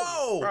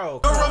more. Bro.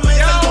 Look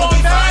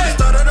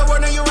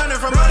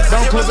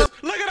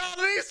at all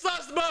of these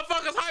sus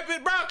motherfuckers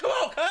hyping, bro. Come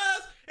on,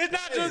 cuz. It's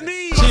not just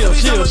me. Chill.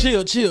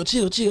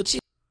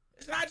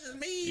 It's not just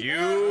me.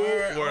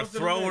 You were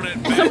throwing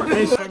it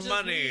back for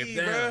money.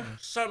 Bro.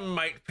 Some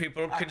white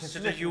people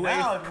consider you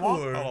a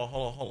poor.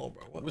 Hold on,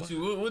 bro. What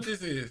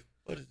this is?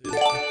 What is this?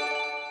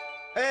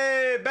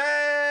 Hey,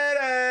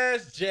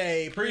 badass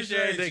Jay.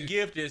 Appreciate the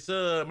gifted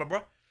sub, my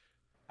bro.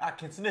 I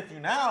can sniff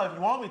you now if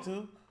you want me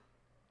to,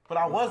 but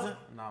I wasn't.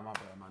 Nah, my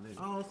bad, my nigga.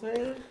 You know what I'm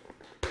saying?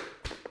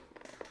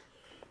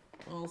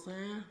 You know what I'm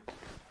saying?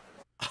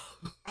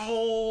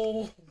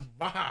 Oh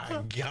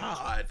my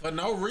God. For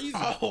no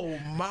reason. Oh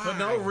my For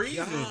no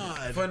reason.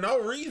 God. For no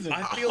reason.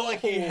 I feel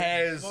like he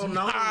has. Oh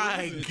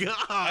my God.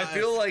 I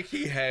feel like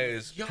he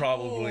has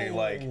probably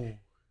like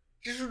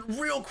just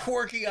real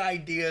quirky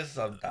ideas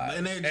sometimes,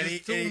 And it's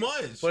just too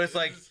much. But it's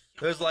like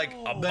there's like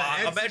a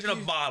imagine a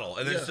execution- bottle,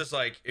 and it's just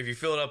like if you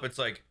fill it up, it's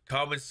like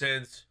common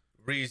sense,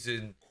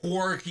 reason,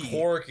 quirky.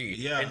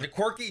 Yeah. and the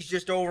quirky's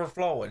just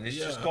overflowing. It's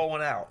just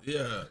going out.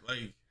 Yeah, like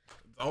it's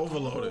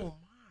overloaded.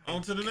 On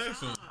to the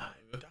next one.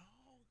 What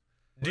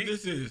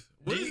this is?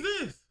 What is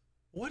this?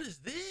 What is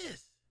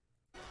this?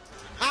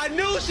 I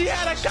knew she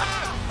had a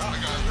cock,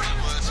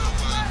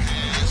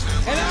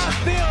 and I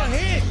still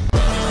hit.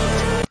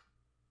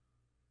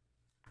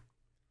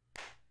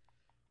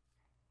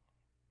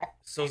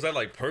 So is that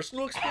like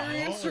personal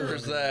experience, or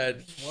is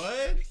that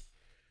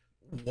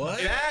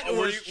what? That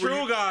was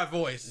True God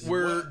voice.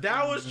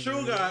 That was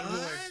True God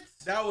voice.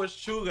 That was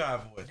True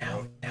God voice.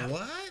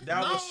 What?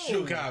 That was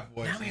True God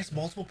voice. Now he has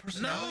multiple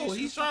personalities. No,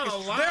 he's trying to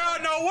lie. There are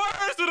no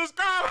words to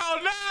describe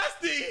how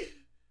nasty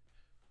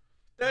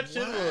that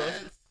shit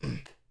was.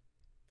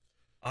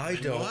 I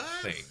don't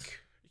think.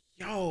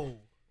 Yo.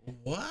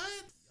 What?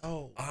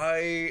 Yo.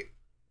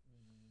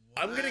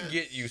 I'm gonna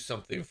get you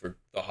something for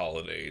the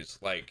holidays.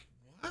 Like,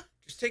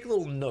 just take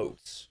little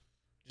notes.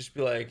 Just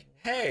be like,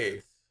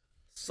 hey,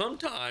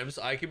 sometimes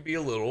I can be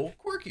a little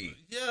quirky.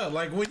 Yeah,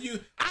 like when you.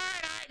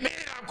 Man,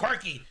 I'm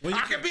quirky. I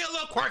can be a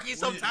little quirky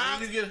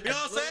sometimes. You know what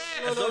I'm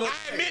saying?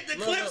 I admit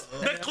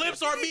the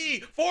clips are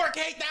me.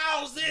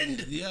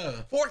 4K1,000. Yeah.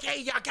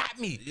 4K, y'all got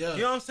me. Yeah.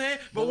 You know what I'm saying?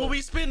 But when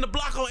we spin the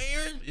block on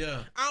Aaron,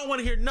 Yeah. I don't want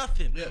to hear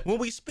nothing. Yeah. When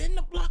we spin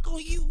the block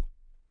on you,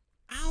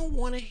 I don't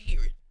want to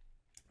hear it.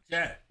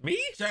 Chat. Me?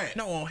 Chat.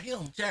 No, on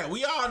him. Chat.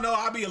 We all know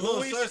I be a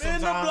little When we sus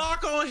spin the sometimes.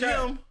 block on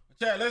him.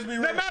 Chat, let's be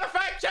real. Matter of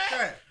fact,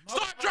 chat.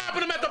 Start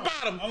dropping them at the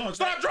bottom.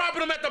 Start dropping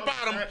them at the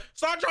bottom.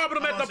 Start dropping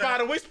them at the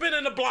bottom. We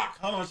spinning the block.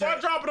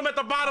 Start dropping them at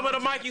the bottom of the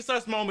Mikey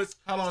sus moments.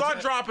 Start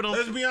dropping them.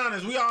 Let's be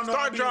honest. We all know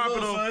Start I be a little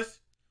dropping them. sus.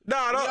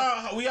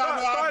 Nah, we all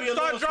know I be a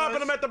little start dropping sus.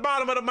 them at the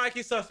bottom of the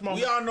Mikey sus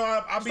moments. We all know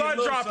I be a Start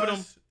little dropping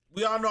sus.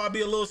 We all know I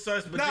be a little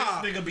sus, but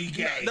Nah. this nigga be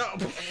gay. No,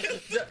 This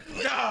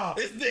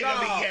nigga be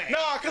gay. No,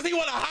 cause he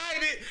wanna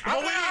hide it.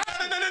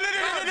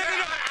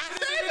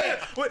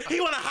 He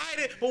wanna hide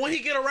it, but when he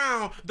get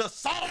around the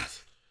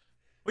salt,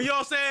 you know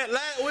what I'm saying?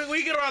 When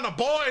we get around the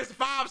boys,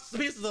 5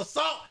 pieces of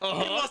salt, he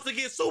wants to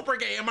get super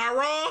gay. Am I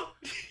wrong?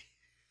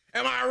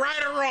 Am I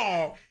right or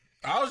wrong?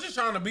 I was just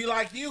trying to be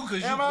like you,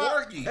 cause you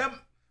quirky.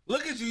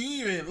 Look at you,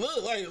 even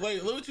look like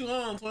look what you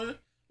on, twin.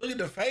 Look at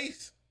the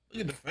face.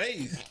 Look at the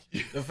face.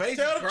 The face.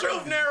 Tell is the crazy.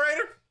 truth,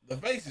 narrator. The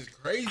face is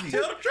crazy.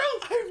 Tell the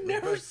truth. I've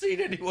never seen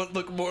anyone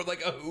look more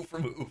like a Who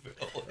from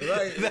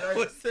Whoville. That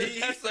was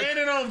he's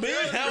standing on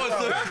business. That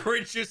was the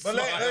cringiest But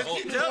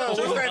smile.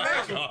 what's that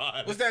next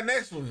one? What's that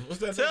next one? What's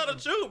that? Tell the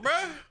truth, bro.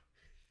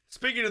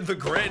 Speaking of the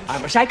Grinch,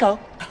 I'm a psycho.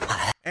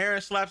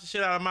 Aaron slaps the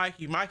shit out of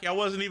Mikey. Mikey, I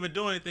wasn't even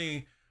doing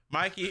anything.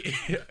 Mikey,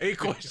 a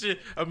question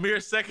a mere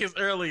seconds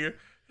earlier.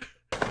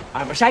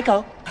 I'm a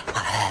psycho.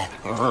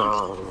 This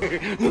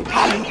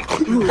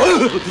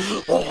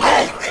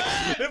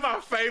is my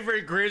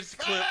favorite Grinch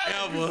clip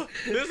ever.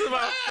 This is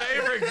my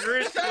favorite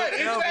Grinch clip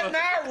Is ever. that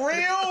not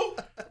real?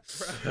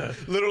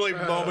 Literally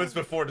moments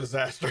before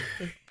disaster.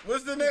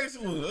 What's the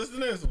next one? What's the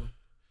next one?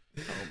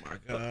 Oh my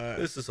god.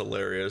 This is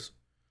hilarious.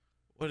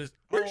 What is?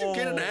 Where'd you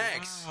get an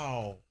axe?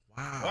 Wow.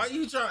 Wow. Why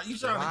you trying to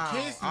kiss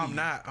me? I'm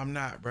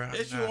not, bro.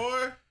 Yes, you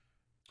are.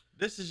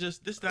 This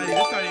not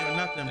even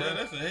nothing, bro. Yeah,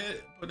 that's a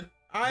head.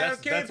 I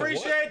can't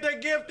appreciate the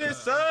gifted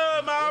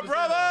sub, my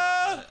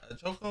brother. A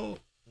chokehold?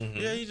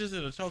 Yeah, he just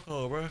in a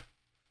chokehold, bro.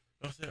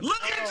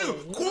 Look at you,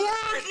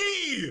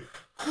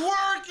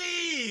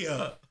 quirky.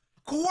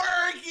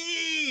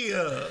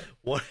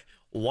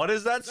 What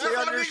does that say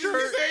on your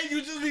shirt? Saying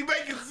you just be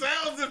making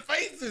sounds and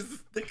faces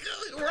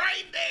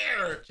right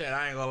there. Chad,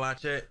 I ain't gonna lie,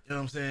 Chad. You know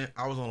what I'm saying?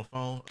 I was on the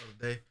phone the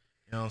other day.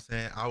 You know what I'm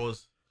saying? You know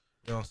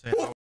what I'm saying?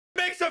 Who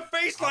makes a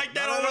face like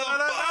that on the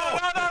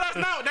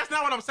phone? No, that's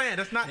not what I'm saying.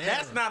 That's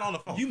not on the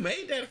phone. You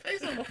made that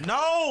face on the phone.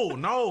 No.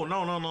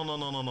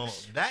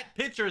 That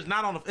picture is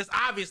not on the. It's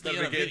obviously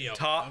in the video.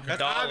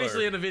 That's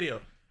obviously in the video.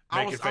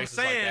 I'm saying like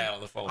that on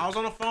the phone. I was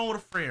on the phone with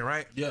a friend,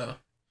 right? Yeah.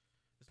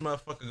 This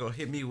motherfucker gonna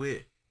hit me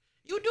with,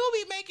 "You do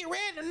be making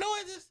random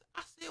noises."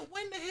 I said,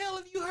 "When the hell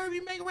have you heard me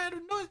make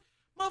random noises?"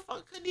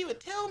 Motherfucker couldn't even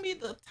tell me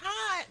the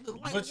time.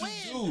 Like, but when.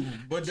 you do.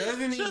 But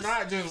doesn't he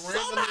not just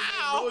randomly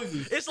somehow make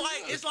noises? It's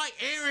like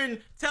Aaron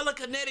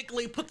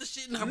telekinetically put the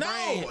shit in her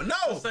brain.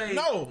 No.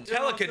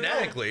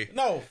 Telekinetically.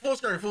 No. Full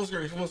screen. We are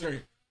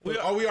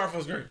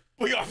full screen.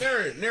 We are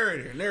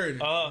narrator.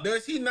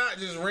 Does he not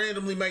just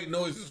randomly make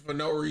noises for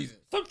no reason?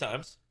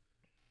 Sometimes.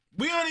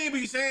 We don't even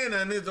be saying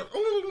that. It's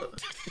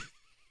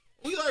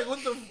we like,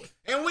 what the?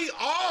 And we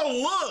all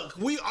look.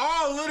 We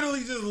all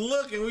literally just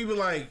look, and we be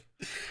like,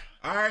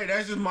 all right,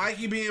 that's just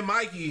Mikey being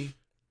Mikey.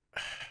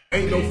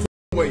 Ain't no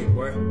way,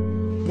 boy.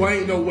 Boy,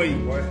 ain't no way,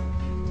 boy.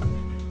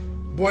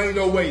 Boy, ain't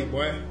no way,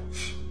 boy.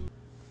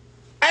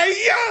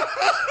 Hey, yo!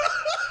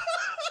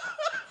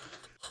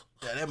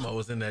 Yeah, that mo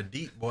was in there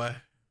deep, boy.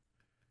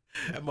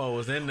 That mo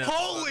was in there.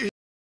 Holy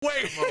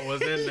wait! That mo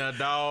was in there,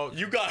 dog.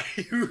 You got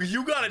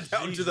it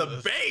down to the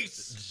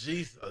base.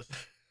 Jesus.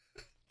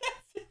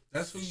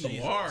 That's who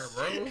you are,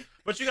 bro.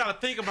 But you gotta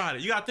think about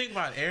it. Aaron. You gotta think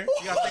about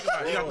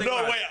it. I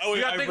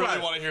really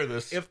want to hear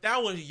this. If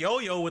that was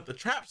Yo-Yo with the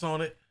traps on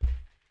it,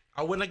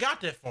 I wouldn't have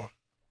got that far.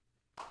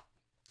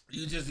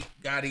 You just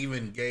got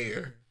even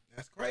gayer.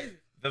 That's crazy.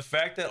 The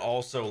fact that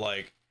also,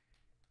 like,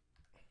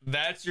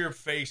 that's your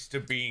face to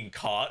being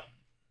caught.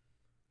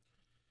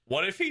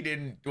 What if he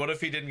didn't go,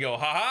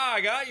 haha,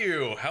 I got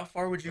you? How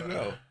far would you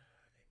go?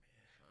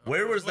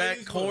 Where was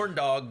that corn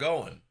dog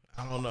going?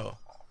 I don't know.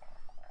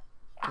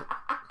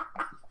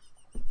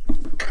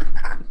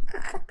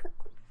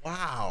 Wow.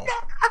 Wow.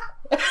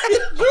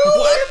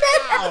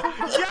 Yo!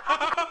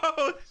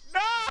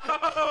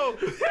 No!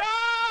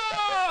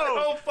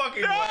 No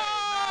fucking way.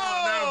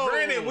 Now,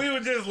 granted, we were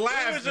just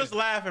laughing. We was just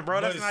laughing,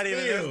 bro. That's not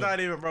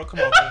even, bro.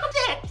 Come on, bro.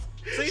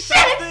 See, Shit.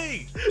 same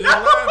thing.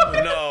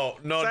 No.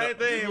 Same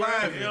thing,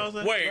 right? You know what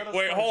I'm saying?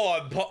 Wait,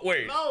 hold on.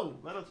 Wait. No,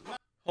 let us.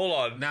 Hold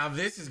on. Now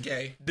this is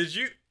gay. Did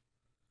you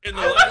in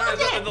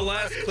the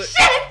last clip?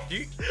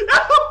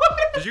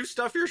 Did you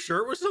stuff your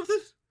shirt with something?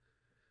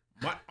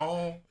 My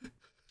own.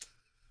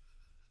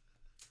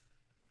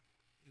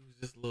 He was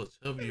just a little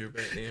chubbier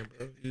back then,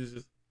 bro. He was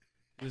just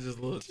a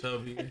little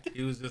chubbier.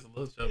 He was just a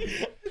little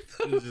chubbier.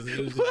 I thought it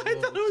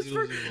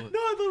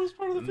was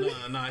part of the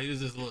video. Nah, he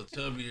was just a little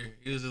chubbier.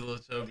 He was just a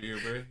little chubbier,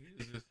 bro.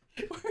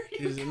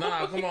 He was just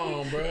nah, come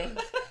on, bro.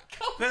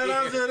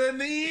 Pedal to the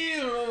knee.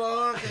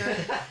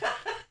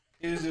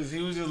 He was just a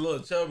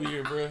little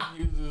chubbier, bro.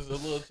 He was just a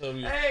little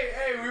chubbier.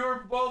 Hey, we were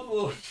both a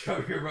little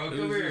chubbier, bro.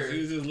 Come here. He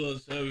was just a little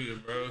chubbier,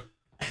 bro.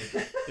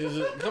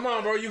 Come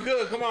on, bro. You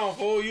good. Come on,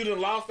 fool. You done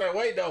lost that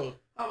weight, though.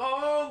 I'm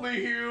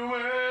only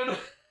human.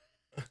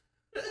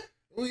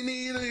 We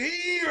need a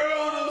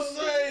hero to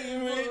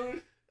save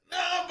me.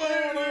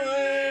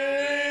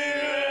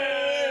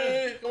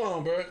 Come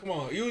on, bro. Come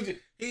on. He was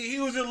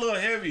just a little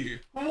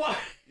heavier. What?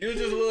 He was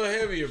just a little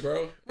heavier,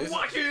 bro.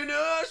 Watching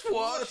us.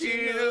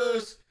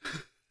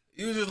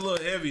 He was just a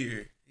little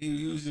heavier.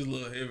 He was just a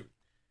little heavier.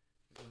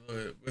 But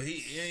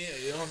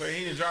you know what I'm saying?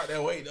 He didn't drop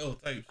that weight, though,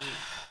 type shit.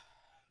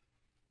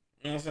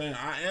 You know what I'm saying?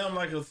 I am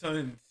like a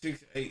son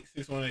 6'8",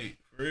 6'18",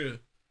 for real. You know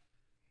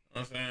what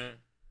I'm saying?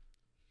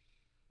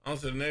 On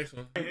to the next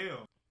one.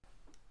 Hell.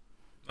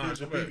 Nah,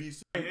 come back.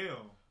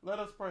 Hell. Let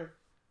us pray.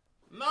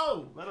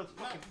 No. Let us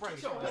fucking pray.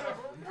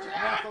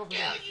 I'll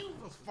kill you.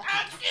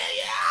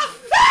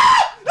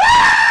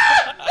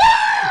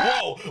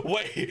 Whoa,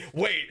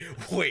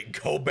 wait,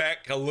 go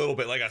back a little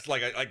bit, like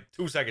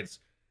 2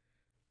 seconds.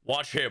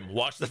 Watch him.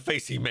 Watch the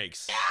face he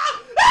makes.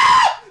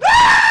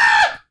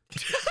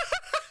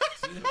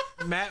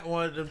 Matt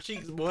wanted them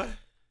cheeks, boy.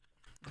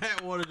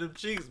 Matt wanted them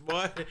cheeks,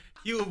 boy.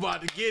 You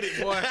about to get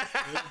it, boy.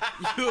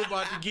 You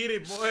about to get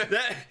it, boy.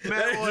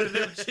 Matt wanted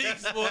them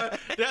cheeks, boy.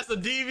 That's a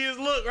devious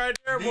look right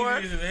there, boy.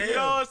 You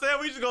know what I'm saying?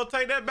 We just gonna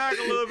take that back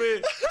a little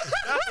bit.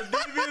 That's a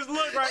devious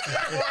look right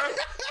there, boy.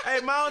 Hey,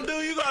 Mountain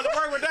Dew, you got to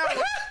work with that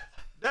one.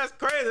 That's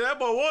crazy. That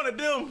boy wanted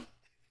them.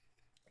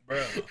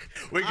 Bro,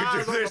 we can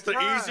do this the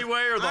easy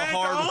way or the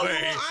hard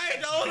way. I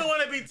ain't the only one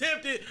that be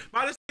tempted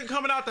by this thing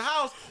coming out the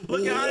house.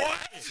 Look at how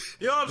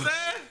you know what I'm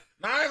saying?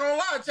 Now, I ain't gonna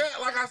lie,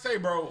 chat. Like I say,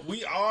 bro,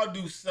 we all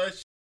do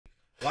such,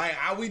 like,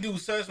 we do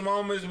such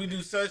moments, we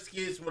do such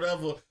skits,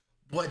 whatever.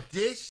 But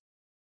this,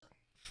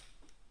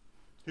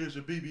 here's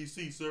your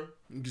BBC, sir.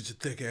 Get your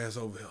thick ass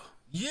over here.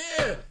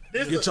 Yeah,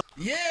 this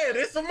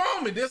a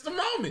moment. This a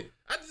moment.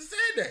 I just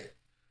said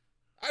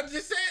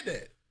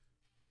that.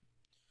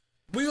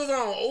 We was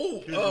on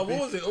what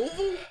was it?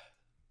 Uvu?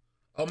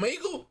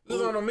 Omegle? We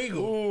was on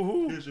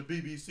Omegle. Here's your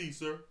BBC,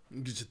 sir.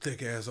 Get your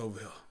thick ass over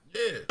here.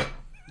 Yeah.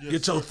 Yes,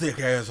 Get your thick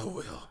ass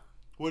over here.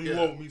 What do you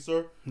want me,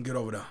 sir? Get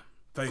over there.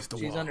 Face the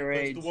She's wall.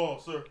 underage. Face the wall,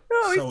 sir.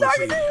 Oh, he's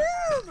talking to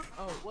him.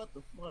 Oh, what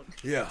the fuck?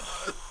 Yeah.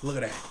 Look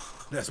at that.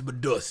 That's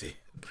Badussy.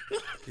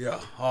 Yeah,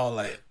 all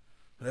that.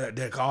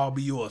 That can all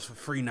be yours for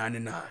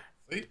 $3.99.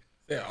 See?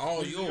 They're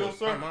all yours,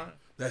 sir.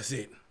 That's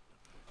it.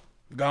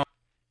 Gone.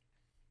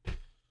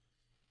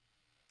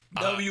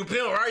 W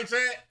Pill, right,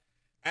 Chad?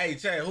 Hey,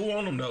 Chad, who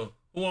on them, though?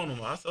 Who on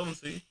them? I saw them,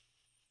 see.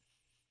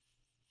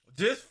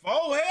 Just 4?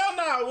 Hell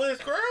nah, Win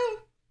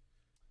Squirrel.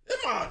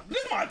 This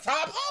my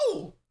top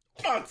hoe.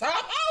 My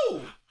top hoe.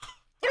 $3.99,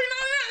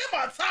 this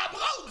my top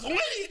hoe. 20,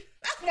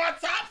 that's my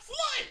top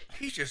slut.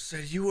 He just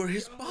said you were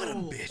his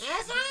bottom bitch. You know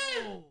what I'm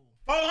saying?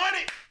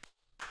 400.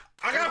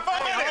 I got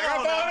 400. I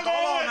got 400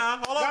 going on.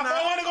 Hold on now. Got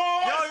 400 going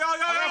on. Yo.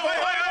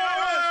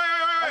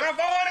 I got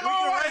 400 going on. We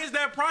can raise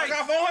that price. I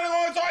got 400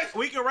 going twice.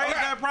 We can raise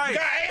that price.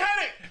 Got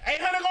 800.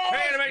 800 going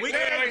on. We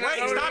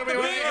can stop the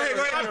bid.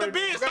 Stop the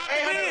bid. Stop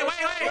the bid. Wait.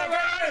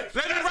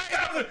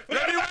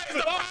 Let me raise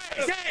the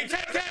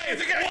price.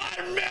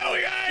 $1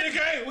 million.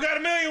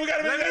 We got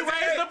 $1 million. Let me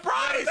raise the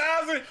price.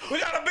 We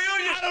got $1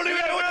 billion. I don't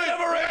even know what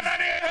number is.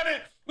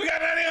 We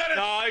got 9,800.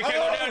 No, you can't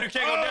go down. You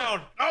can't go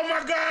down. Oh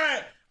my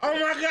God.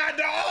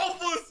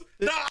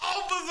 The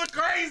offers are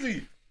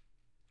crazy.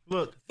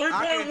 Look,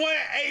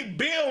 3.18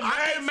 billion.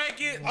 I can make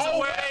it.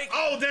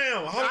 Oh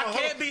damn. Hold on.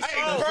 Can't be.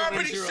 Hey,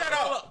 property, shut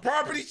up.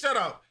 Property, shut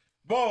up.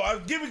 Bro,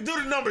 do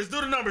the numbers.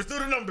 Do the numbers. No, I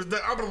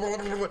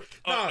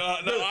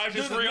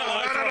just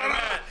realized where I'm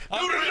at.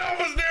 Do the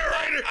numbers,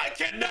 narrator. I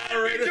cannot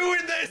be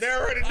doing this.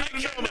 Narrator, I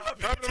cannot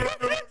be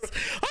doing this.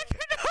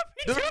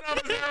 Do the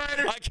numbers,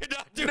 narrator. I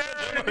cannot do the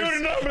Do the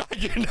numbers. I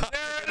cannot.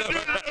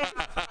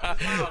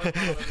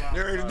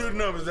 Narrator, do the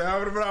numbers.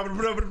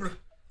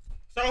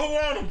 So who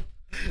on them?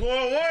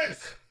 Going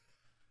once.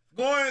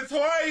 Going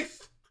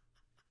twice.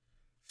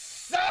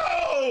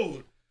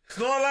 Sold.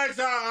 Snorlax,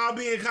 I'll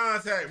be in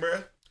contact,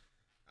 bro.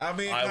 I'll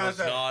be in contact. I was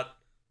not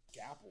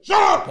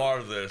Shut up!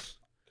 part of this.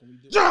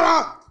 Shut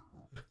up!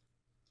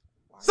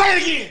 Say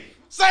it again!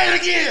 Say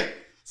it again!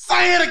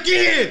 Say it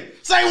again!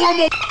 Say one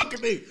more fucking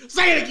thing!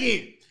 Say it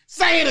again!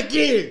 Say it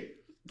again!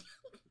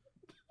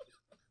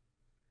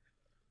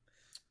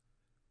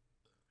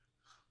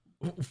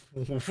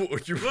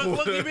 Look, you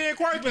being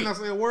quirky. I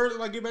say a word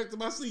till I get back to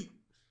my seat.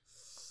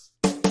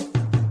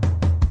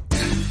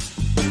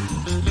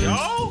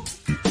 Yo,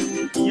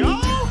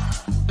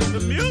 the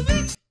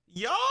music,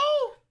 yo.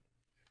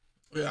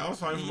 Yeah, I was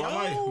fighting for my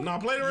life. Now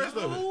play the rest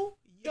of it.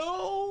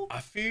 Yo, I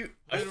feel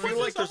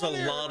like there's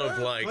a lot of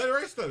like. Play the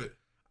rest of it.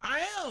 I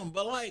am,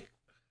 but like,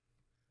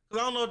 cause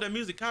I don't know if that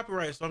music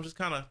copyright, so I'm just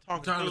kind of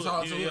talking. Trying to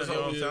talk to you. You know what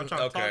I'm saying? I'm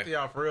trying to talk to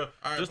y'all for real.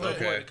 All right, just to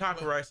avoid the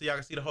copyright, so y'all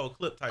can see the whole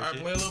clip type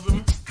shit. Play a little bit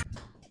more.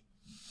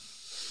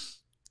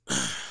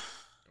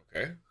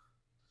 Okay.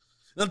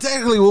 Now,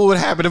 technically, what would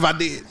happen if I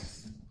did?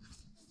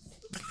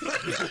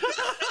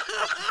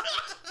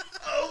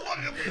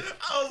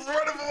 I was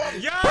running for my.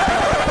 Yo!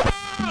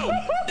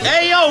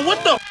 Hey, yo,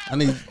 what the? I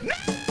need.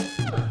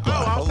 Oh,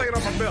 I was taking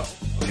off my belt.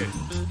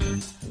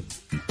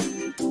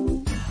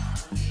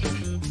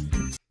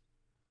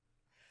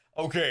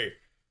 Okay.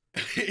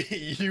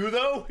 You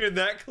though in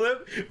that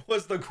clip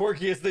was the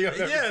quirkiest thing I've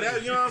ever seen.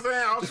 That, you know what I'm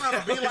saying? I was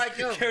trying to be like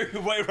him.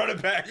 Wait, run it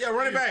back. Yeah,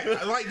 run it back.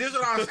 Like this is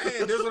what I'm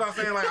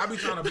saying. Like I be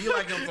trying to be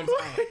like him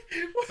sometimes,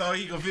 so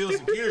he can feel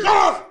secure.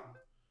 Shut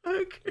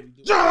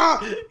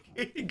up!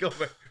 Go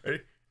back. Ready?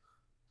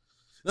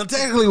 Now,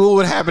 technically, what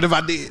would happen if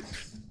I did?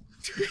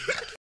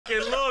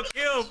 Lil'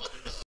 Kim.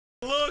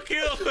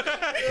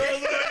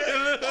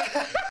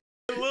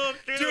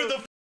 Dude,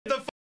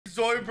 the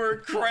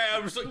Zoidberg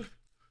crabs.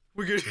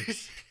 We could.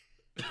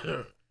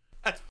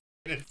 That's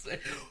insane.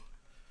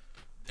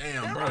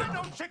 Damn, bro. There are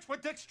no chicks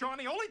with dicks,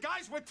 Johnny. Only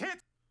guys with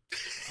tits.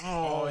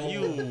 Oh,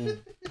 you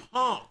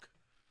punk.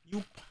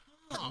 You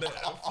punk.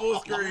 Full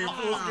screen.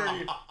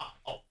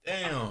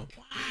 Damn. Wow.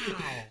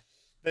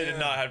 They did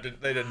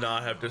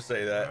not have to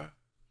say that.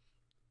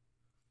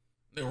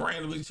 They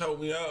randomly choked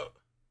me out.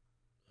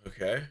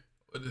 Okay.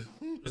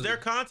 Is there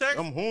context?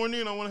 I'm horny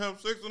and I want to have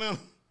sex with them.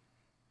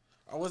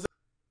 I was.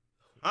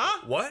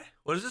 Huh? What?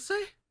 What does it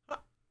say?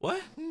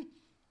 What?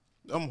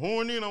 I'm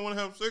horny and I want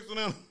to have sex with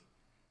them.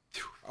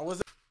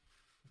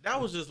 That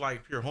was just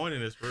like pure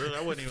horniness, for real.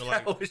 That wasn't even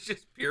like. That was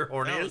just pure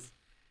horniness.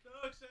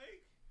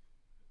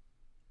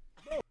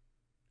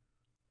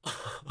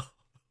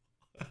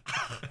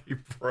 You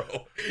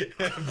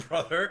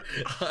brother.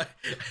 I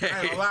ain't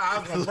gonna lie, I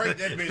was gonna break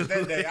that bitch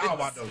that day. I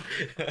was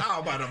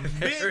about to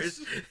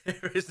bitch.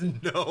 There is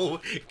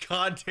no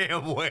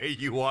goddamn way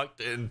you walked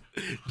in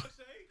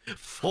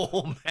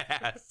full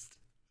mast.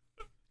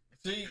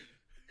 See,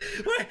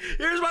 wait,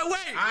 here's my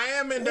wait. I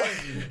am in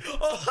danger.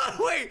 Oh,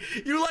 wait,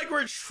 you like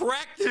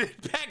retracted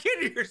it back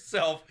into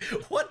yourself.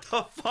 What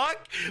the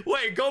fuck?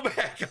 Wait, go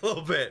back a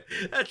little bit.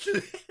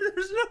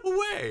 There's no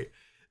way.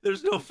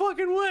 There's no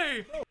fucking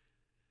way.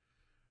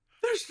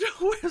 There's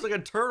no way. It's like a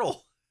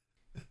turtle.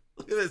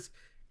 Look at this.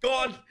 Go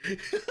on.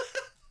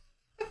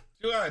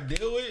 You gotta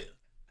deal with it.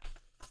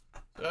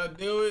 Gotta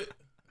deal with it.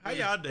 How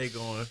y'all day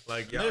going?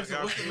 Like y'all. What's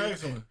the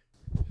next one?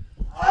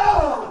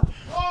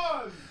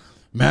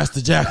 Master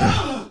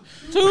Jacker.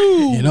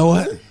 You know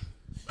what?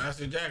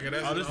 Master Jacker.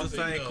 That's this is the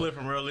same clip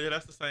from earlier.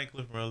 That's the same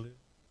clip from earlier.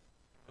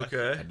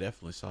 Okay. I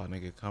definitely saw a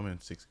nigga come in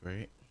 6th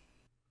grade.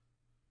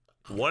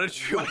 What did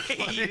you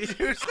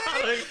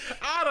say?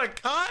 Out of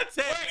context.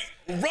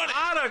 Wait, run it.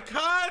 Out of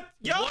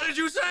context. What did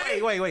you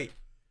say? Wait.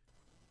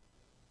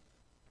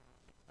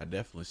 I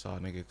definitely saw a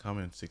nigga come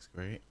in 6th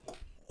grade.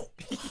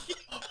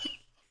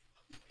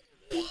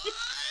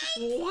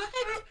 What?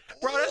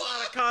 Bro, that's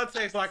out of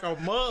context like a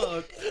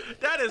mug.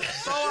 That is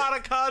so out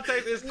of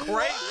context. It's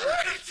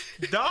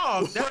crazy.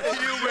 Dog, What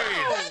do you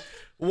mean?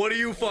 What do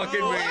you fucking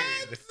mean?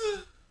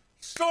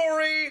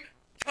 Story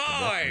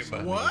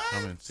time. What?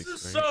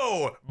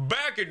 So,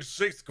 back in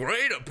 6th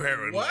grade,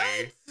 apparently.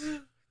 What?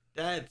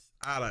 That's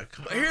out of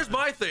context. Here's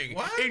my thing.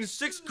 What? In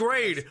 6th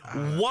grade,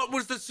 what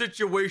was the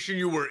situation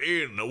you were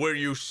in where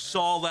you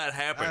saw that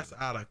happen? That's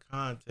out of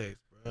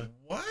context, bro.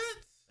 What?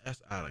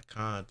 That's out of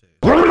context.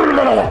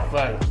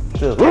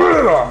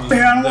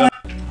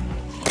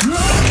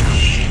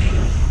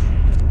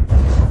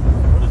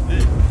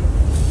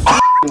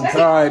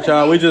 Alright,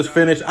 y'all, we just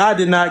finished. I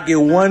did not get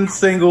one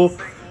single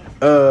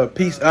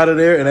piece out of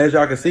there, and as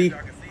y'all can see,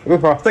 we're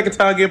probably second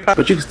time getting popped.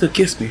 But you can still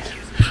kiss me.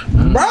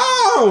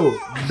 Bro!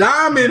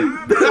 Diamond!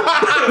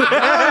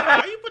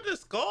 Why you put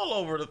this skull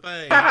over the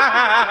thing?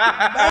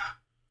 I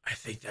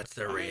think that's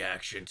their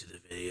reaction to the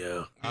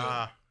video.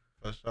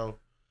 For sure.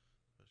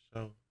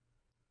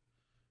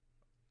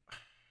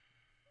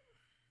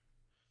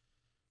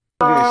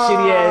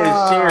 Shitty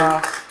ass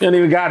chair. You don't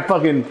even got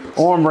fucking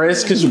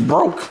armrest because you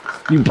broke.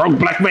 You broke,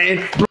 black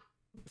man.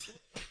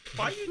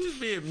 Why you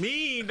just being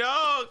mean,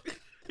 dog?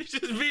 You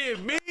just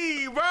being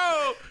mean,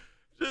 bro.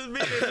 Just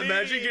being mean.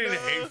 Imagine getting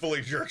dog.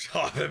 hatefully jerked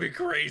off. That'd be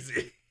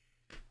crazy.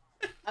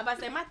 I'm about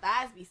to say my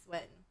thighs be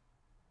sweating.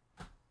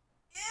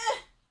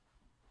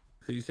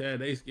 He said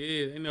they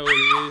scared. They know what it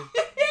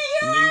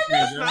is.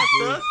 That's not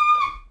sus.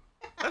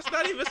 That's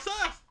not even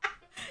sus.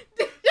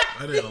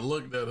 I didn't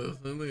look at us.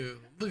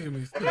 Look at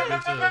me.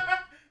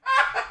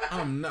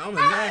 I'm a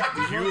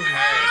nasty. You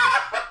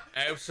had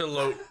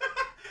absolute.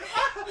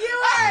 You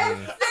are a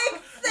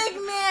sick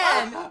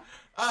man.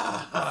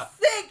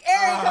 Sick,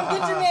 Aaron. Come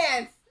get your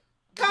mans.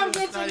 Come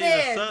get your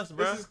mans. Sus,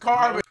 bro. This is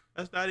carbon.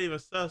 That's not even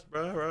sus,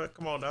 bro.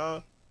 Come on,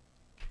 dog.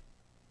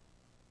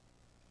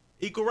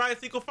 Equal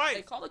rights, equal Hey,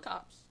 fights. call the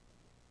cops.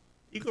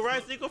 Equal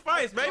rights, equal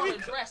fights, Call baby.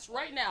 the dress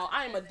right now.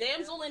 I am a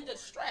damsel in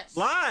distress.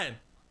 Lying.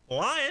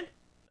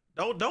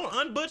 Don't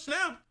unbutch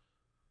now.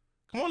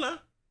 Come on now.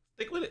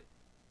 Stick with it.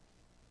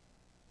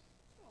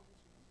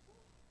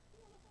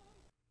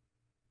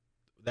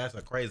 That's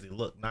a crazy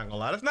look, not gonna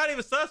lie. That's not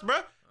even sus, bro.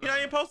 You know,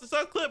 you post a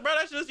sus clip, bro.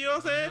 That's just, you know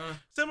what I'm saying?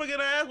 Simmer get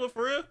an ass with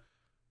for real.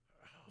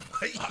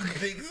 You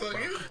think so?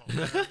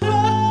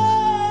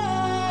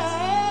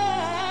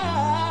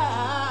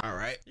 All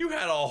right. You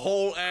had a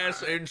whole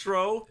ass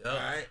intro. All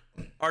right.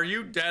 Are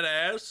you dead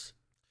ass?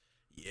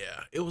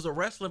 Yeah, it was a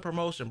wrestling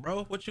promotion,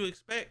 bro. What you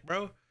expect,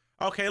 bro?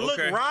 Okay, look,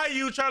 Okay.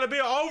 Ryu trying to be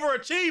an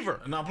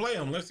overachiever. Now play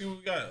them. Let's see what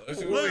we got. Let's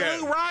see Look, what we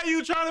got.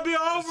 Ryu trying to be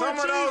an Some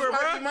of those overachiever,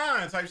 might be bro.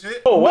 mine type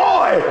shit.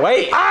 Boy,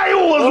 wait. I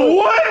was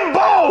one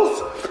boss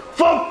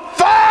for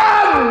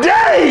 5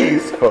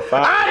 days. For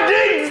 5 I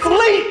didn't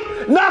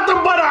sleep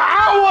nothing but an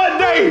hour a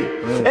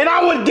day. And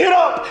I would get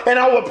up and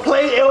I would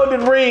play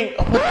Elden Ring.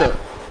 What the?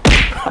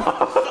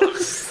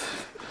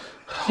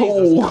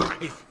 Oh,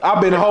 I've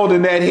been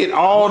holding that hit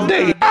all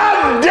day.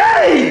 5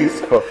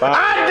 days. For 5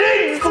 I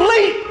didn't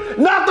sleep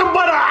nothing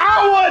but an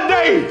hour a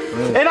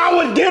day. And I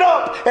would get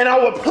up and I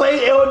would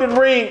play Elden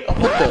Ring.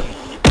 What the?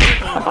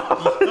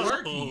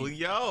 Oh,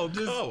 yo,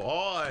 come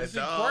on, This is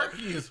dog.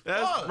 quirky as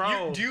That's fuck.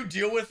 bro. Do you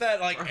deal with that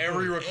like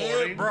every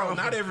recording? Bro,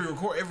 not every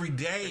record, every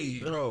day.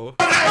 Bro.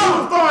 She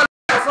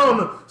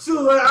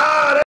was like,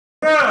 I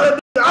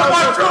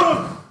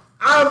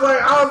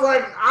was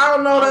like, I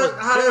don't know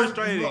how that's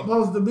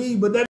supposed to be,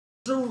 but that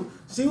true.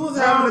 She was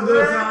having a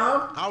good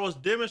time. I was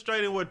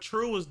demonstrating what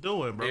True was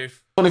doing, bro.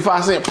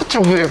 25 cents. Put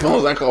your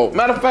headphones back on.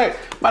 Matter of fact.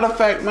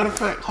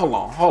 Hold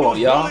on,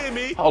 y'all.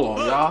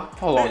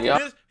 Hold on,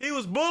 y'all. He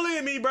was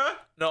bullying me, bro.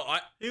 No,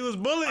 he was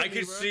bullying me. I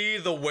could see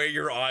the way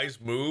your eyes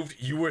moved.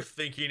 You were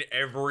thinking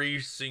every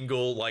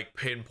single like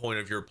pinpoint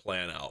of your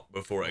plan out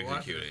before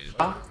executing.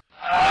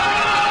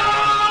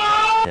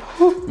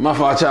 My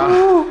fault,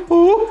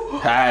 y'all.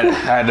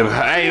 Had to.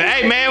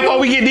 Hey, man, before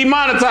we get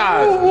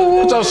demonetized,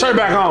 put your shirt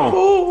back on.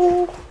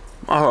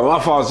 My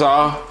fault,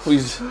 y'all.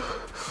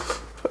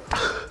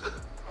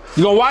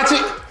 You gonna watch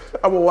it?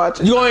 I'm gonna watch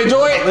it. You gonna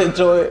enjoy it? I'm gonna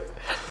enjoy it.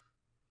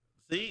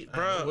 See,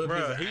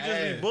 bro, he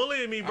just be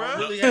bullying me,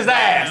 bro. His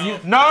ass.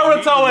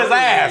 Naruto his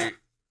ass.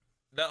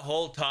 That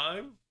whole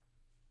time,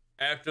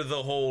 after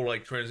the whole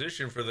like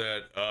transition for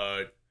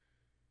that,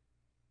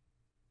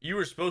 you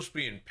were supposed to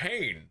be in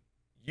pain.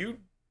 You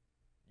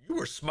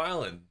were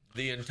smiling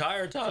the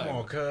entire time. Come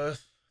on, cuz.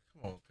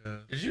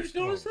 Did you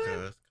notice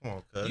that? Come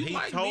on, cuz. You He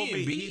like told being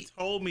me. beat? He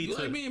told me You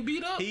to. like being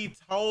beat up? He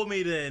told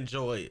me to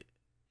enjoy it.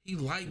 He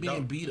like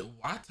being beat up.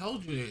 I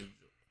told you that.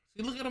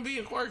 See, look at him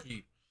being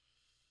quirky.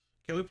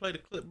 Can we play the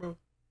clip, bro?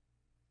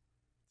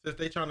 Since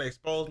they trying to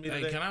expose me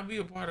today. Can I be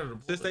a part of the?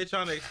 Since they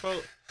trying to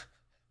expose.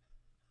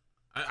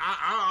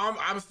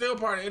 I'm still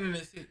part of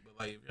InternetCity, but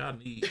like if y'all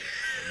need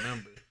a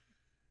number,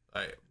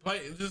 like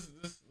play just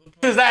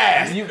His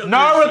ass.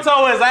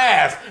 Naruto his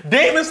ass.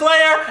 Demon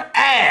Slayer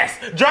ass.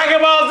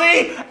 Dragon Ball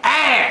Z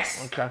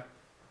ass. Okay.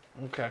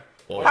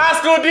 High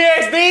School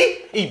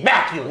DxD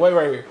immaculate. Wait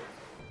right here.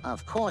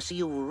 Of course,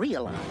 you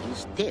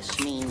realize this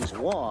means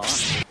war.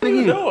 What are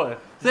you doing?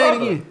 Say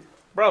it again.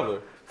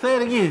 Brother. Say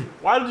it again.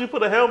 Why did you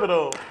put a helmet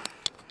on?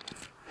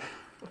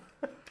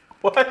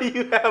 Why do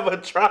you have a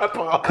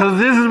tripod? Cause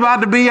this is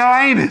about to be your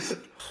anus.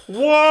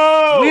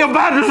 Whoa! We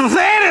about to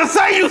say it and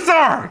say you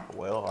sorry.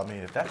 Well, I mean,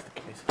 if that's the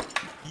case.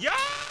 Yo!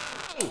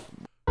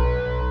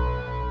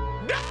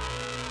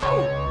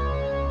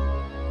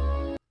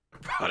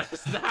 Bro,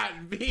 that's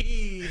not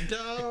me,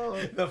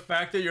 dog. The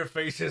fact that your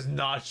face is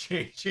not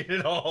changing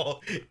at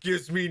all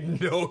gives me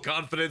no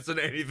confidence in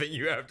anything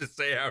you have to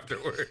say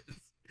afterwards.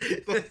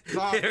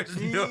 There's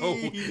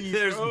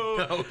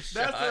no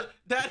shot.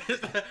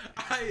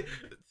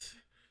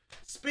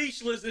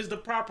 Speechless is the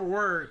proper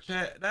word,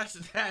 chat. That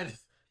is.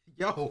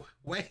 Yo,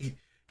 wait.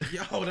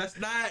 Yo, that's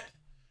not.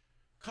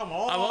 Come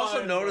on. I'm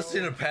also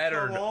noticing a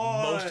pattern. Come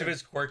on. Most of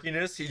his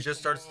quirkiness, he just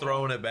starts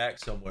throwing it back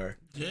somewhere.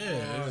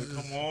 yeah.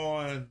 Come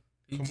on.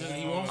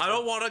 I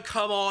don't want to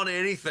come on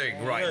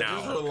anything right now.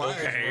 Just relax,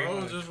 okay.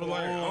 bro. Just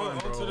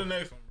relax. On to the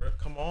next one, bro.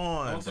 Come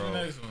on, On to the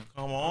next one.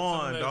 Come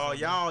on, dog.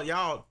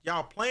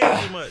 Y'all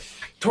playing too much.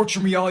 Torture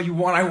me all you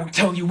want, I won't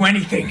tell you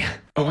anything.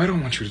 Oh, I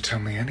don't want you to tell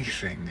me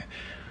anything.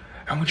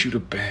 I want you to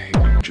beg. I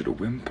want you to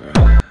whimper.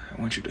 I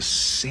want you to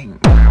sing.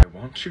 I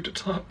want you to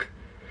talk.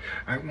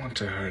 I want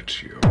to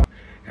hurt you.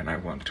 And I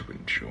want to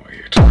enjoy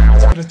it.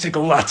 It's gonna take a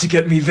lot to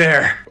get me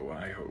there. Oh,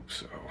 I hope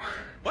so.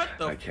 What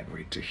the? I can't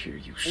wait to hear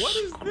you What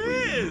is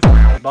scream.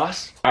 this?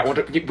 Boss?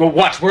 Well,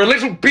 what? We're a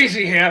little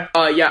busy here.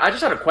 Yeah, I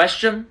just had a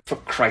question. For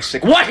Christ's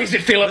sake. What is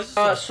it, Philip?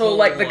 So,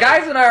 like, the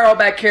guys and I are all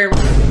back here.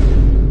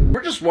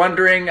 We're just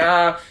wondering, when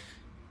are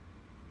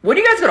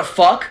you guys gonna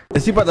fuck?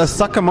 Is he about to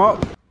suck him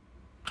up?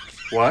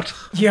 What?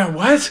 Yeah,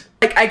 what?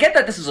 Like, I get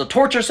that this is a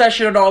torture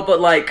session and all, but,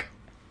 like,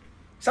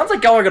 sounds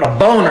like y'all are gonna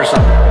bone or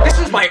something. This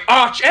is my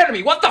arch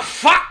enemy. What the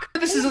fuck?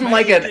 This isn't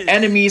like an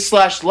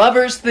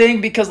enemy/lovers thing,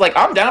 because, like,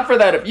 I'm down for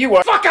that if you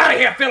are. Fuck out of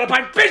here, Philip.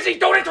 I'm busy.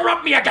 Don't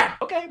interrupt me again.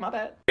 Okay, my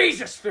bad.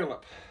 Jesus,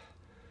 Philip.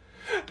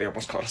 They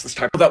almost caught us this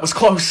time. That was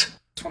close.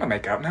 Just want to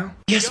make out now?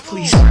 Yes,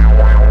 please.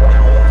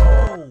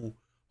 Yo,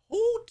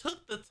 who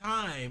took the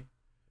time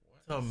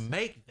to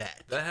make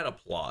that? That had a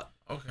plot.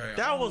 Okay.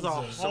 That was a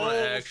whole Someone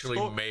actually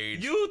story.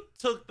 made. You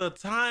took the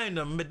time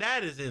to.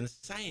 That is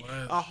insane.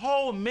 What? A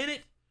whole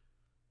minute,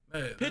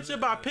 picture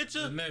by The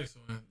picture. next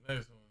one.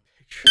 Next one.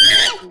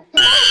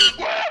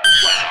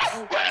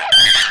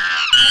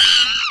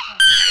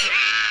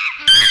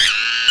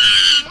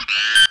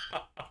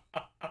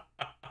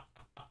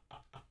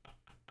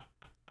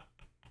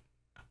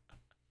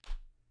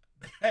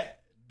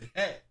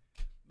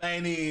 They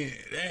ain't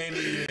even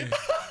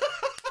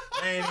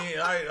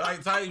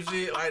like type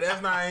shit. Like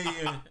that's not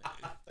even.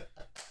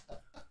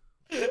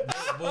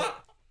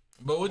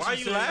 But what Why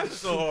you you laughing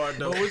so hard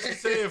though? But what you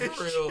saying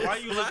for real? Why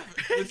you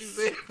laughing? What you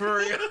saying for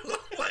real?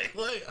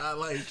 I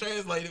like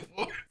translate it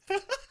for.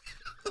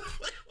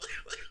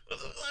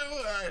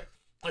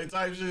 Like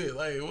type shit.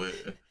 Like what?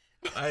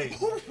 Like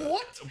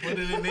what? Put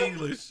it in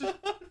English. No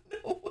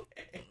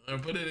way. Or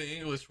put it in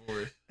English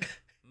for us.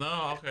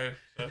 No, okay.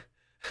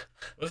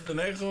 What's the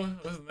next one?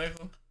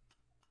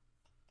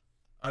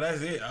 Oh,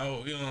 that's it.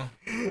 Oh, you know.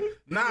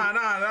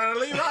 Nah.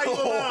 Leave right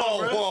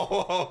alone,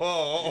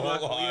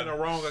 bro. We in the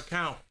wrong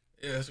account.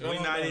 Yeah, we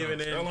not down. even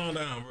in. Scroll on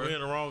down, bro. We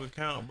in the wrong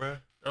account, bro.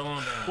 Scroll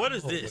on down. What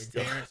is this,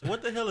 Terrence?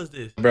 What the hell is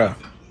this? Bro,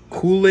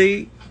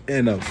 Kool-Aid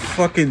in a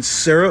fucking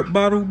syrup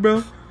bottle,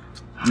 bro?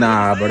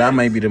 Nah, bro, that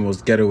might be the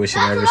most ghetto shit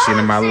I've ever seen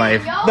in my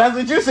life. That's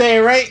what you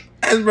saying, right?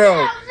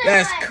 Bro,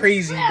 that's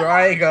crazy, bro.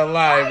 I ain't gonna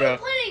lie, bro.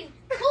 Putting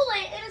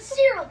Kool-Aid in a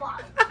cereal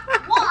box.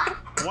 Why?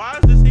 Why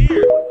is this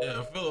here?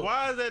 Yeah, Philip.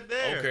 Why is that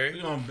there? Okay.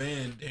 We gonna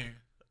ban Darren.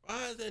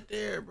 Why is that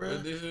there, bro?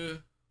 What this is?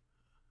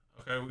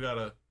 Okay, we got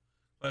a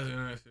classic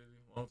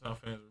InternetCity. Long time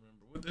fans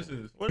remember. What this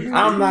is? What is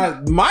I'm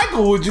not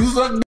Michael. Would you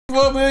suck dick for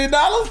 $1 million?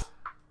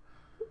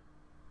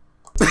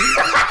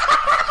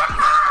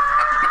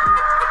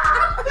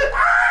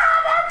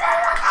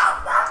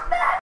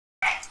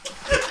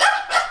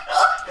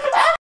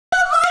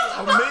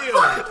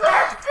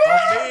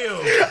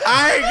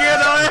 I ain't get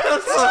no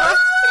answer.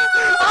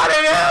 I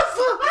didn't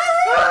answer.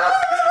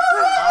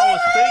 I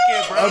was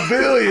thinking, bro. $1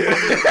 billion.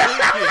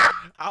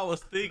 I was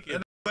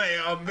thinking. Say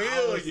 $1 million.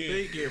 I was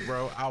thinking,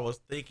 bro. I was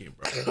thinking,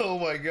 bro. Oh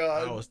my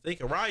god. I was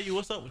thinking. Ryu,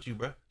 what's up with you,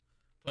 bro?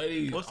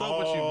 Ladies. What's up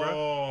with you,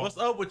 bro? What's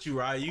up with you,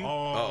 Ryu? You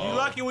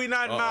lucky we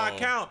not in my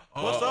account.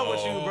 What's up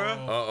with you, bro?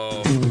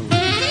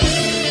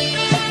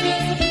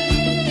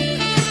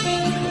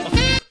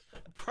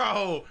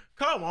 Bro,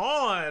 come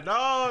on,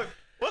 dog.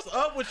 What's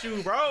up with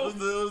you, bro? What's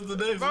the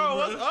next bro,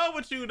 one, what's up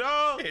with you,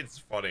 dog? It's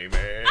funny,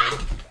 man.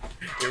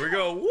 Here we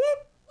go. Whoop.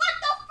 What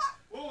the fuck?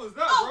 What was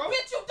that, Oh, bro?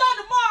 bitch, you done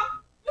tomorrow.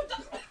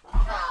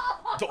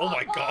 Oh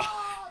my god.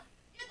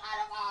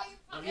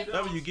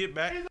 W, get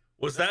back.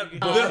 Was that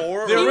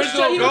before? The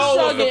original goal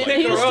was to pick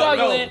He her was up.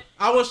 struggling. No,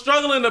 I was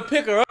struggling to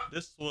pick her up.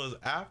 This was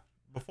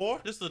before?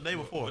 This is the day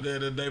before.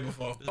 The day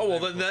before. Oh well,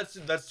 then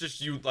that's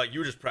just you. Like you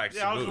were just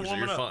practicing Yeah, I was moves. just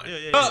You're warming up.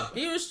 fine.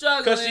 Yeah. He was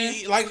struggling. Cause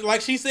she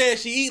like she said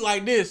she eat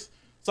like this,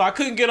 so I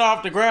couldn't get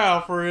off the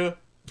ground for real.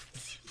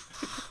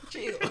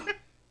 Chill.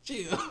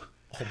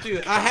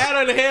 I had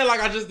her in the head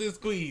like I just did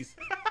squeeze.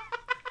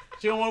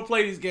 She don't want to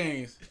play these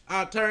games.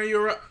 I'll turn you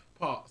around.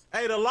 Pause.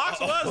 Hey, the locks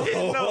was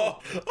hidden though.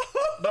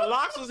 The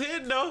locks was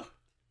hidden though.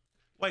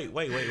 Wait.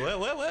 What?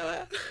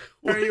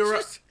 Turn you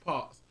around.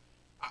 Pause.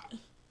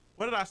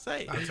 What did I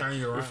say? I turn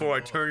you around. Before I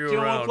turn you She don't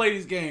want around. to play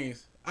these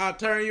games. I'll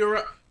turn you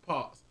around.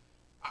 Pause.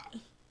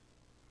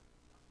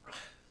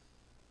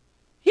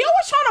 He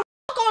always trying to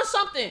fuck on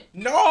something.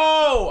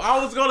 No,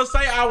 I was gonna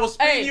say I was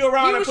spinning you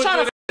around he and was put trying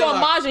you to in fuck the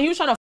on headlock. Majin. He was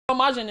trying to fuck on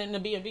Majin in the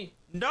B&B.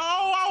 No,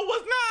 I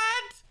was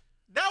not.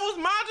 That was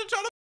Majin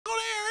trying to fuck on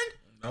Aaron.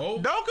 No.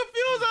 Don't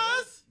confuse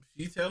us.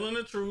 She's telling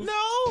the truth. No.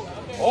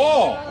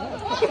 Oh.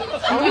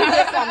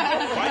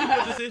 Why you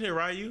put this in here,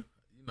 Ryu?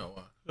 You know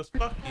why? Cause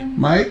fuck you.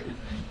 Mike,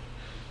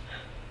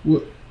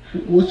 what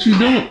you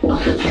doing?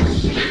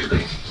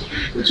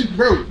 What you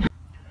broke?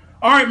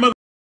 All right, mother.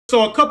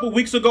 So a couple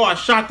weeks ago, I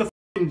shot the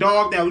f***ing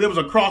dog that lives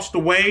across the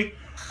way.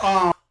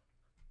 That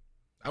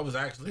was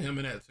actually him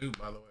in that too,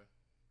 by the way.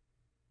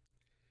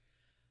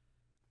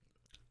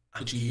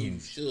 But you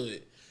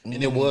should.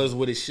 And it was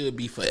what it should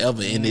be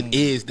forever. And it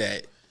is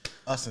that.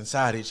 Us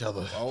inside each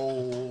other. It's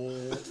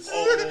too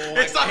late.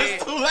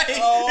 It's too late.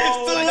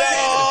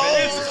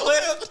 It's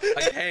clipped.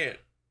 I can't.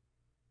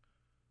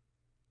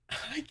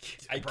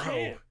 I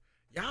can't.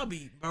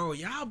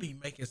 Y'all be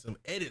making some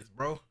edits,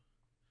 bro.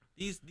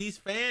 These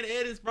fan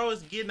edits, bro,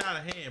 it's getting out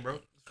of hand, bro.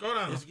 Scroll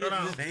down. These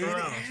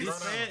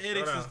fan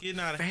edits is getting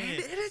out of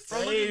hand. Bro,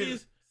 look at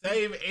these.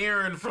 Save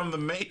Aaron from the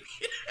maybe.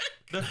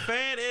 The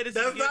fan edits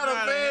That's is getting not a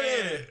out of fan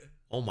hand. edit.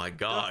 Oh my The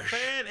gosh.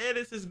 fan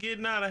edits is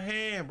getting out of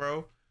hand,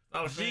 bro.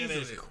 Not a fan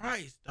Jesus edit.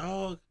 Christ,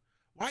 dog.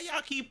 Why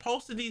y'all keep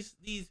posting these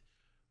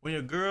when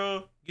your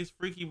girl gets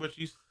freaky, but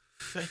you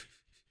say,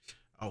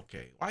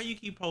 okay, why you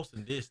keep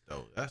posting this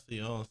though? That's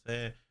you know what I'm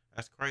saying.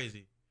 That's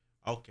crazy.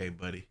 Okay,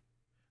 buddy.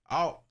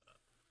 Oh,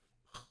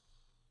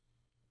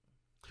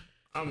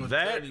 I'm a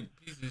dirty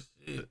piece of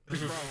shit.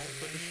 What's wrong?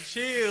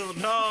 chill,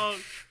 dog.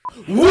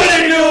 What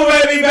they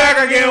do, baby?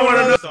 Back again with We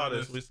another. saw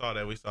this. We saw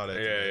that.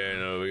 Yeah,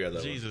 no, we got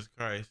that. Jesus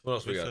Christ. What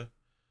else we got?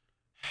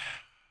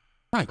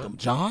 Frank him,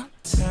 John.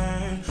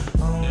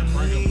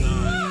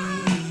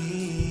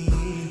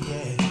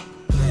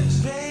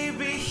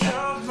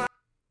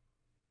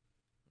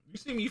 You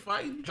see me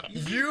fighting?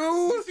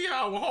 You see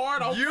how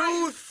hard I'm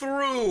fighting?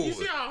 threw You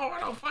see how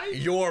hard I'm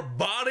fighting? your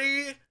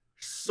body,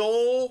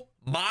 soul,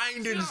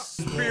 mind, and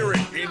spirit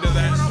into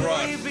that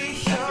thrust.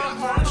 See how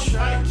hard I'm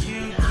fighting?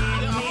 See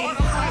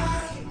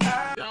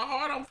how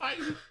hard I'm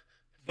fighting?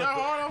 See how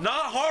hard I'm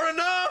Not hard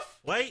enough.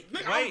 Wait.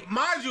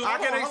 Mind you, I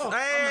can I'm explain.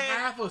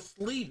 half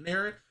asleep,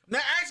 Aaron. Now,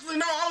 actually,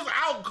 no, I was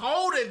out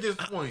cold at this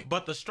point.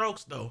 But the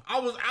strokes though. I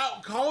was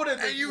out cold at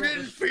this And you point.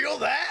 didn't feel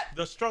that?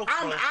 The strokes.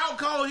 I'm bro. out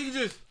cold. He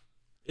just,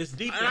 It's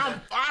deep. and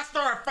I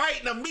started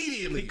fighting He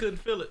immediately. couldn't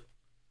feel it.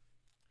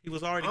 He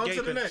was already On to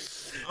gaping. the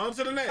next. On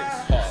to the next.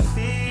 You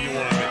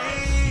want to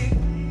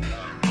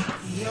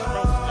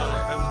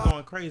That was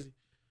going crazy.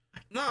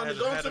 No, Had just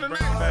go had to the bring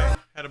next. him back.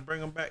 Had to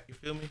bring him back. You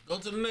feel me? Go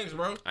to the next,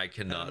 bro. I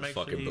cannot make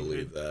sure fucking he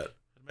believe good. that.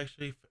 Make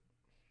sure he.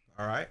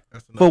 All right.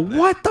 That's enough. But of that.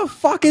 what the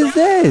fuck is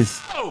this?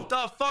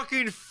 The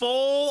fucking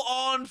full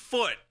on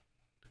foot.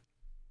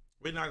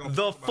 We're not gonna.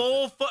 The talk about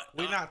full this. foot.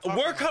 We're not talking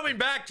We're about coming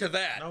back to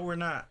that. No, we're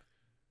not.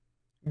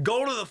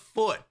 Go to the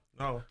foot.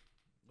 No.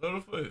 Go to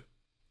the foot.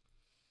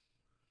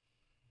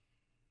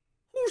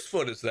 Whose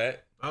foot is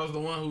that? I was the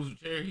one whose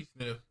chair he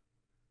sniffed.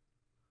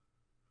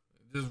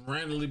 just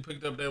randomly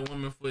picked up that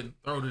woman's foot and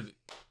throated it.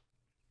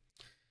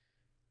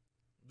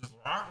 Just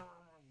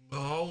the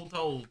whole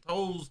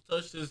toes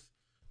touched his.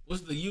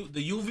 What's the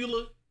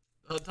uvula?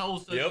 Her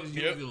toes touched his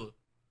uvula.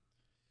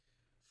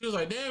 She was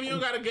like, "Damn, you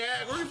don't got a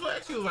gag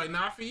reflex." She was like,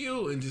 "Not for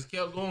you," and just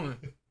kept going.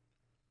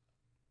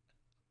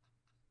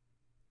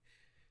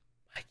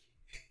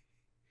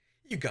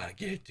 You gotta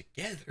get it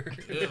together.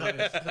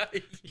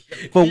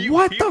 But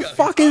what the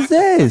fuck is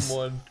this?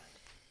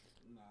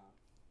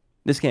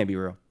 This can't be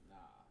real.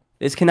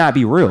 This cannot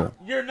be real.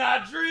 You're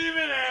not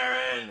dreaming,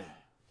 Aaron.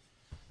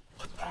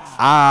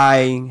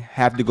 I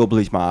have to go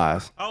bleach my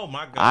eyes. Oh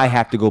my god. I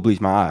have to go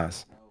bleach my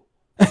eyes.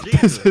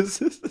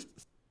 Jesus.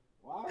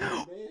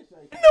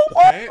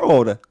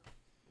 Hold on.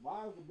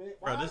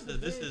 Bro, this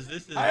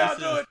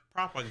is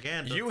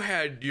propaganda. You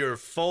had your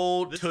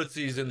full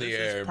tootsies in the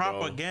air,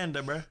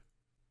 propaganda, bro.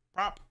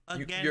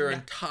 Propaganda. Your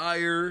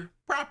entire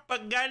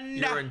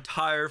propaganda. Your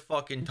entire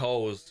fucking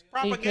toes.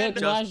 Propaganda.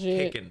 Just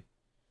kicking.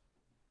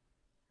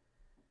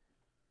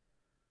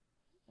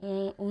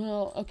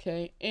 Well,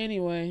 okay.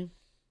 Anyway.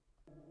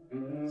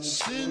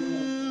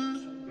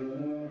 Sin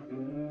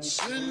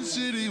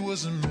City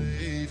was a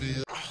maybe.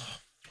 Oh,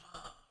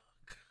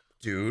 fuck.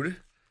 Dude.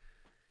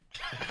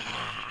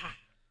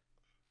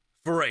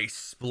 For a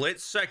split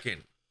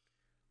second,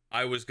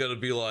 I was gonna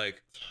be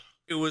like,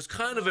 it was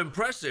kind of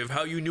impressive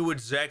how you knew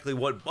exactly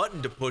what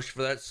button to push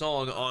for that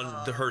song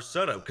on her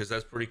setup, because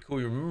that's pretty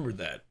cool. You remembered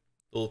that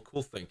little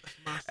cool thing.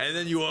 And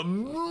then you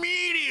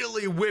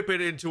immediately whip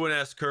it into an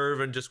S curve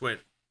and just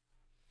went,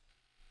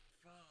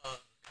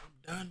 fuck, I'm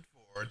done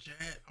for,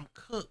 Chad. I'm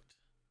cooked.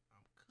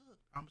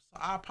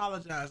 I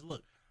apologize.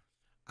 Look,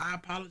 I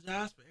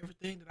apologize for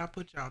everything that I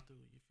put y'all through.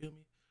 You feel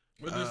me?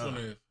 What this one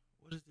is?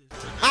 What is this?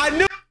 I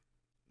knew.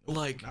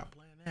 Like, not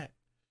playing that.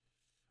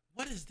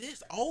 What is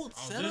this? Old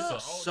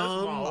setup?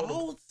 Some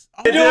old.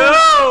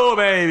 Yo,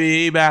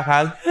 baby, back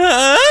again.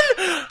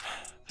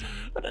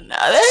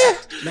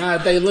 Nah,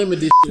 if they limit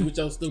this shit, what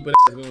your stupid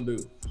ass gonna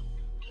do?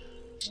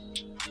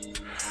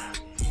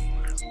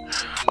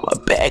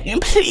 I'm begging,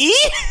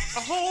 please.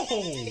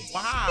 Oh,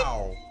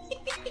 wow.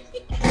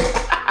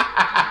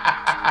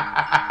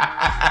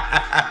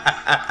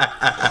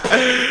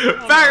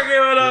 Back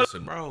again,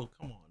 listen, bro.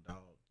 Come on, dog.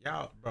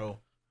 Y'all, bro.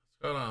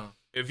 Hold on.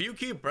 If you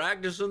keep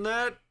practicing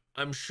that,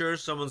 I'm sure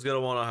someone's gonna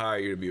want to hire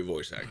you to be a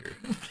voice actor.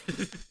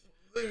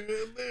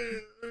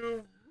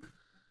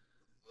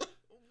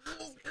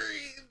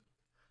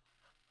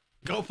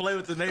 Go play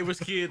with the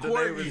neighbor's kid.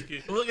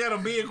 Look at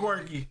him being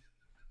quirky.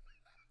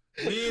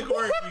 Being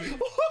quirky.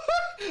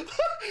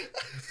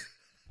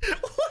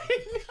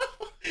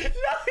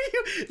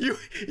 No,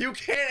 you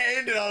can't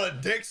end it on a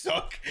dick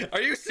suck.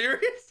 Are you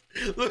serious?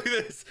 Look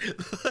at this.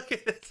 Look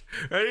at this.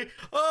 Ready?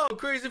 Oh,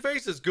 crazy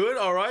faces. Good.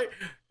 All right.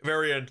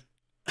 Very end.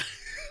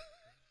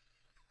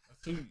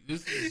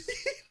 This is...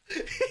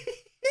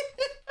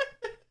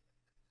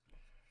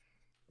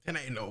 That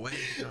ain't no way.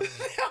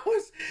 That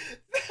was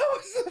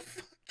a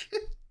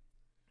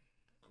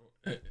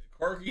fucking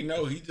quirky.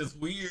 No, he just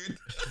weird.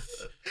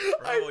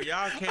 Bro,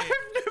 y'all can't.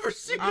 I've never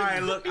seen. All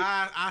right, look,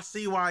 I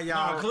see why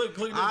y'all. Nah,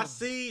 click. I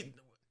see.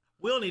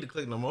 We don't need to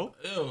click no more.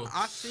 Ew.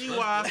 I see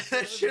why.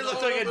 That shit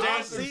looks like a I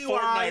dance. see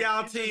why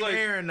y'all team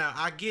Aaron now.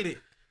 I get it.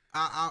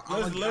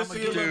 Let's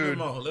see a little bit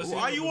more.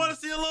 Why you want to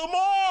see a little more?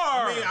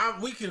 I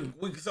mean,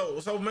 we can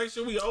so make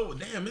sure we over.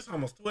 Damn, it's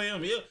almost 2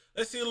 a.m. Yeah,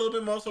 let's see a little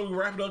bit more so we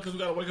wrap it up because we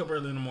gotta wake up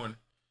early in the morning.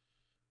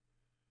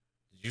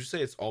 Did you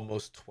say it's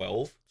almost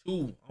 12?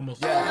 2,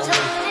 almost.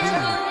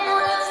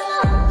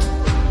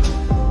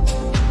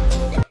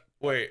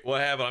 Wait,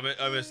 what happened?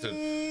 I missed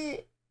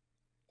it.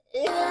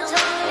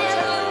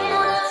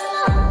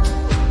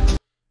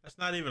 That's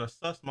not even a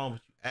sus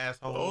moment, you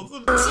asshole.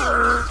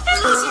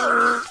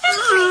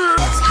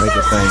 Make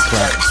the thing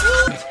clap.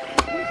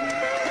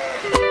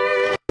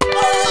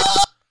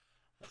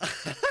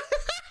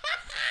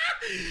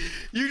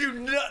 You do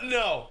not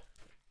know.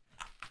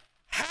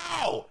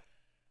 How?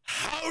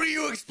 How do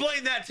you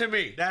explain that to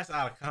me? That's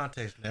out of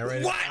context,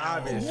 narrator. What?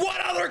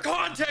 What other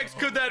context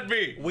could that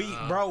be?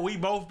 We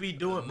both be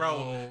doing,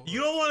 bro.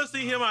 You don't want to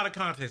see him out of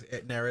context,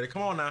 narrator.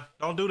 Come on now,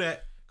 don't do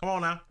that. Come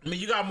on now. I mean,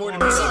 you got more than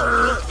me. Make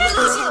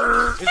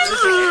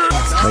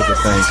the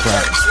thing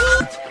clap.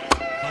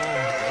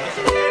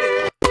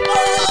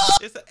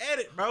 It's an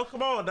edit, bro.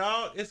 Come on,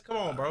 dog. Come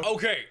on, bro.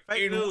 Okay.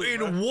 Fake news,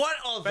 in what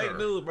other? Fake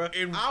news, bro.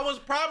 I was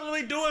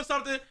probably doing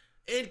something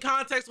in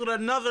context with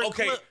another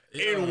clip.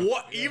 In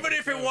what? Even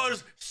if it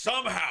was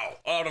somehow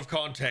out of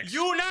context.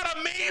 You not a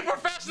meme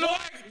professional.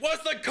 What was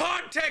the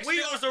context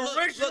it was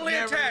originally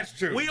attached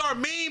to? We are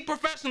meme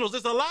professionals.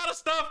 There's a lot of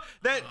stuff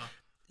that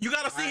you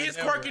gotta see his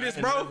quirkiness,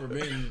 bro. I've never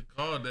been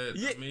called that.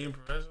 Yeah. Meme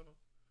professional.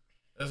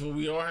 That's what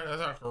we are.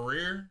 That's our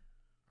career.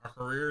 Our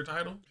career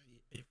title.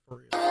 For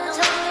real.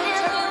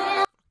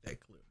 That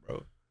clip,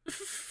 bro.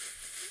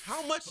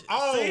 How much?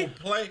 Oh,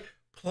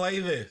 play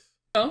this.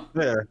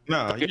 Yeah,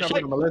 no, you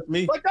don't molest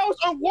me. Like that was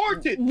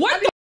unwarranted.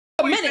 Wait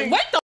a minute.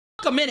 Wait the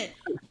fuck a minute.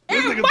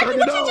 Aaron, what did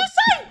you just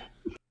say?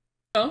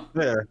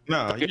 Yeah,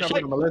 no, you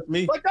don't molest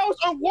me. Like that was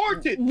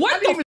unwarranted.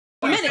 What the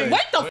minute.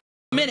 Wait the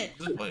minute.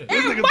 Aaron,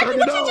 nigga Mikey, turned what it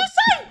you on. just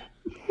say?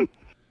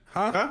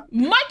 Huh?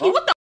 Mikey,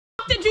 what the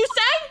did you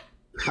say?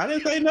 I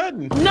didn't say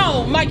nothing.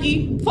 No,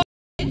 Mikey.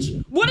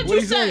 Bitch. What did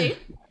you say?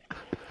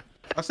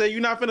 I said you're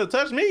not finna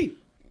touch me.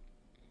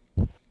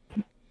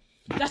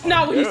 That's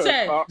not what he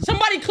said.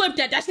 Somebody clip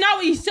that. That's not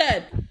what he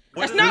said.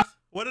 That's not.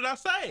 What did I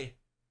say?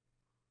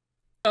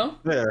 Yeah,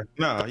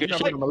 no, you're not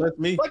finna molest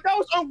me. Like that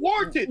was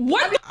unwarranted.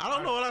 What? I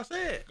don't know what I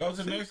said. Go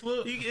to the next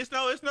look. It's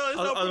no. I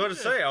was about to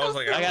say. I was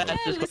like, I gotta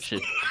ask this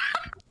question.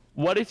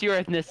 What is your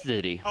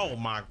ethnicity? Oh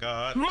my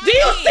god. Do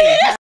you see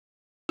this?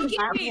 He's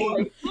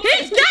gay!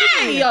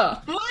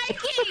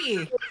 Mikey!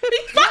 He's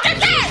fucking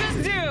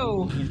gay!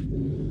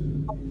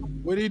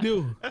 What did he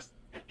do?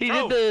 He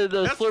did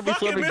the That's slurpy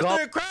fucking slurpy Mr. golf.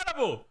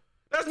 Incredible.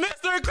 That's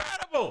Mr.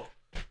 Incredible.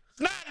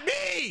 It's not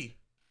me.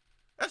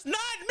 That's not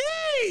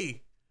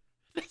me.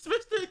 That's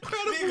Mr.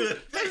 Incredible.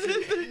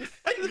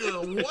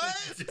 What?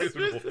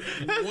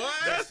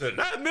 That's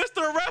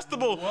Mr.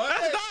 Arrestable.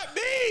 That's not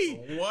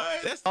me.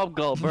 What? That's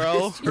Go,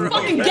 bro. He's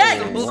fucking gay!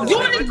 Doing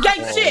this gay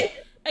shit!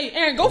 Hey,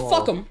 Aaron, go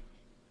fuck him.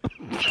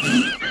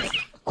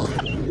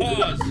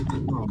 Pause.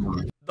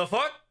 The fuck? That's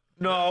what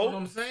No.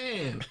 I'm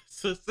saying.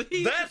 so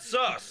see. That's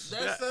sus.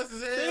 That's sus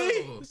as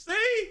hell.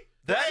 See.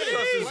 That's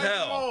sus as Let's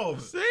hell.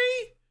 move.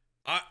 See.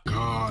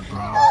 God,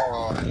 bro.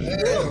 Oh,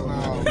 hell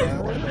no,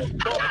 man.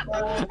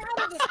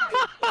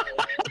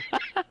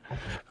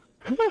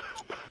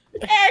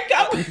 Aaron,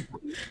 come.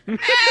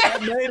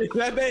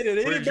 That made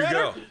it. Where did you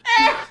go?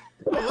 Yeah.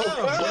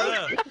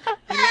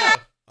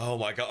 Oh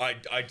my god,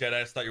 I dead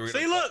ass thought you were gonna.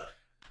 See, look.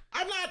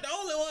 I'm not the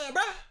only one,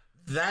 bro.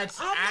 That's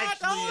I'm not the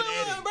actually only an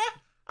edit. one, bro.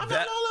 I'm That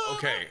not the only one.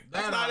 okay?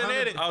 That's not an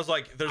edit. I was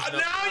like, there's no.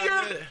 Now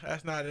you're.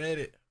 That's not an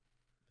edit.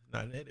 It's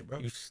not an edit, bro.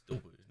 You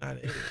stupid. It's not an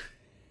edit.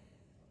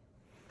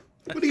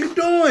 What are you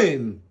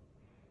doing?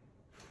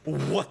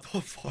 What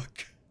the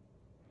fuck?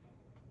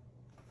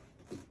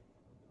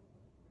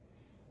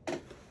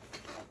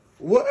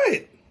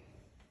 What?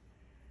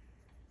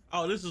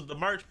 Oh, this is the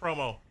merch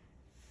promo.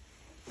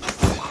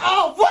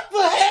 Oh, what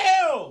the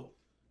hell?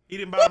 He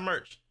didn't buy the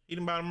merch. He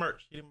didn't buy the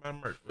merch. He didn't buy the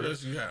merch. What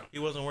else you got? He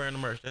wasn't wearing the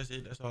merch. That's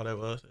it. That's all that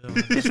was.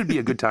 This would be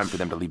a good time for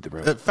them to leave the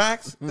room.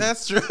 Facts.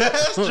 That's true.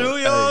 That's true,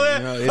 yo.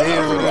 It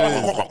is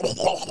what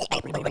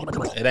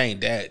it is. It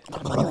ain't that.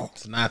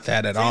 It's not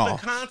that at all.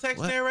 The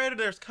context narrator.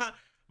 There's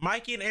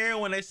Mikey and Aaron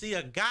when they see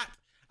a got.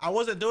 I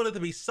wasn't doing it to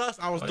be sus.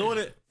 I was doing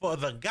it for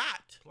the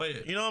got. Play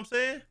it. You know what I'm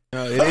saying?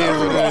 No, it is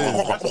what it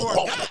is. That's for a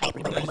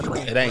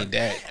got. It ain't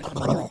that.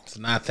 It's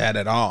not that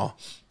at all.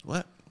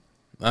 What?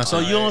 So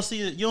you don't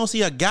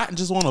see a got and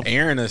just want to.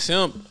 Aaron a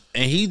simp,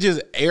 and he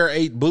just air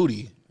ate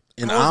booty,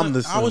 and I'm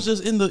the simp. I was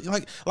just in the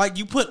like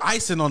you put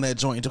icing on that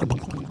joint.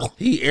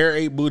 He air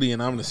ate booty,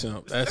 and I'm the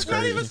simp. That's Not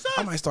crazy. even sus.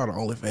 I might start an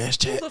OnlyFans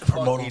chat,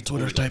 promote on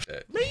Twitter type.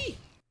 Me.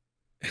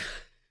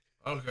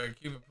 Okay,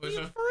 keep it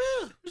pushing. For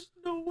real? There's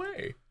no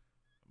way.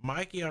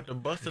 Mikey after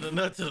busting a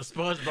nut to the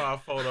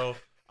SpongeBob photo.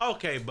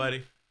 Okay,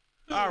 buddy.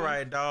 All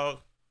right, dog.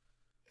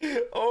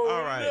 Oh,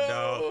 all right,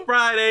 dog.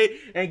 Friday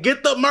and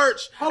get the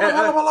merch. Hold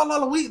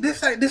on.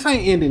 This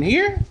ain't ending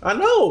here. I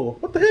know.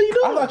 What the hell you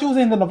doing? I thought you was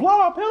ending the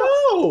vlog, Pimp.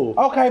 No.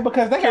 Okay,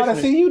 because they gotta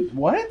see you.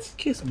 What?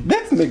 Kiss me.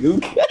 This nigga.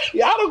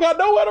 Y'all don't got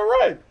nowhere to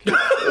run.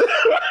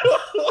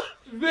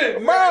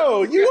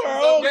 Bro, you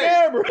are on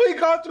camera. We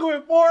caught you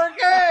in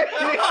 4K.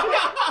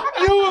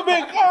 You have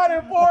been caught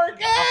in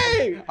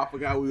 4K. I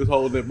forgot we was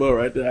holding that butt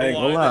right there. I ain't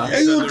gonna lie.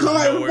 Hey, you was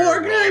caught in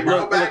 4K,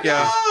 bro. Look,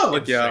 y'all.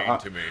 Look, y'all.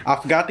 I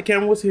forgot the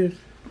camera was here.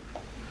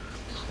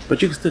 But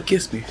you can still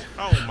kiss me.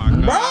 Oh my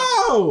god.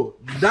 Bro,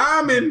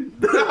 Diamond.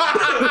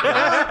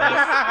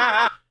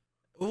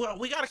 Well,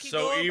 we gotta keep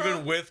So going, even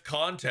bro. with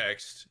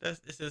context,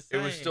 It's insane.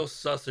 it was still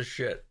sus as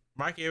shit.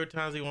 Mikey, every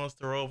time he wants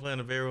to role play in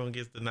the very room,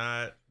 gets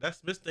denied.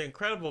 That's Mr.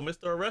 Incredible,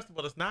 Mr.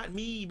 Arrestable. That's not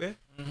me, man.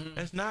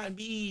 That's not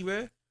me,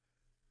 man.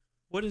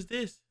 What is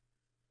this?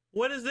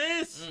 What is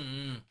this?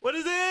 What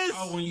is this?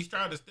 Oh, when you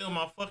started to steal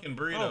my fucking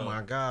burrito. Oh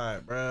my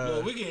god, bro.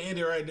 Look, we can end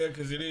it right there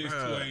because it is 2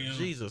 a.m.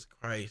 Jesus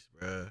Christ,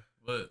 bro.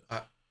 But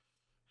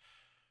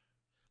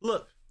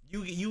look,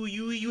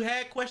 you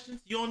had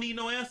questions. You don't need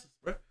no answers,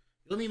 bro.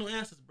 You don't need no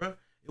answers, bro.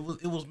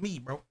 It was me,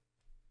 bro.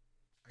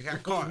 I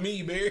got caught. It was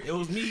me, Barry. It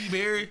was me,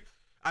 Barry.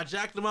 I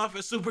jacked him off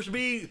at super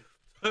speed.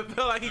 It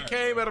felt like he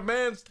came at a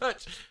man's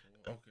touch.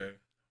 Okay.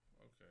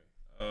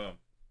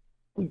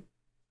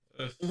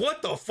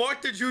 What the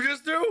fuck did you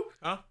just do?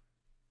 Huh?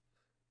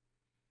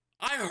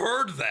 I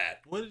heard that.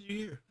 What did you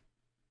hear?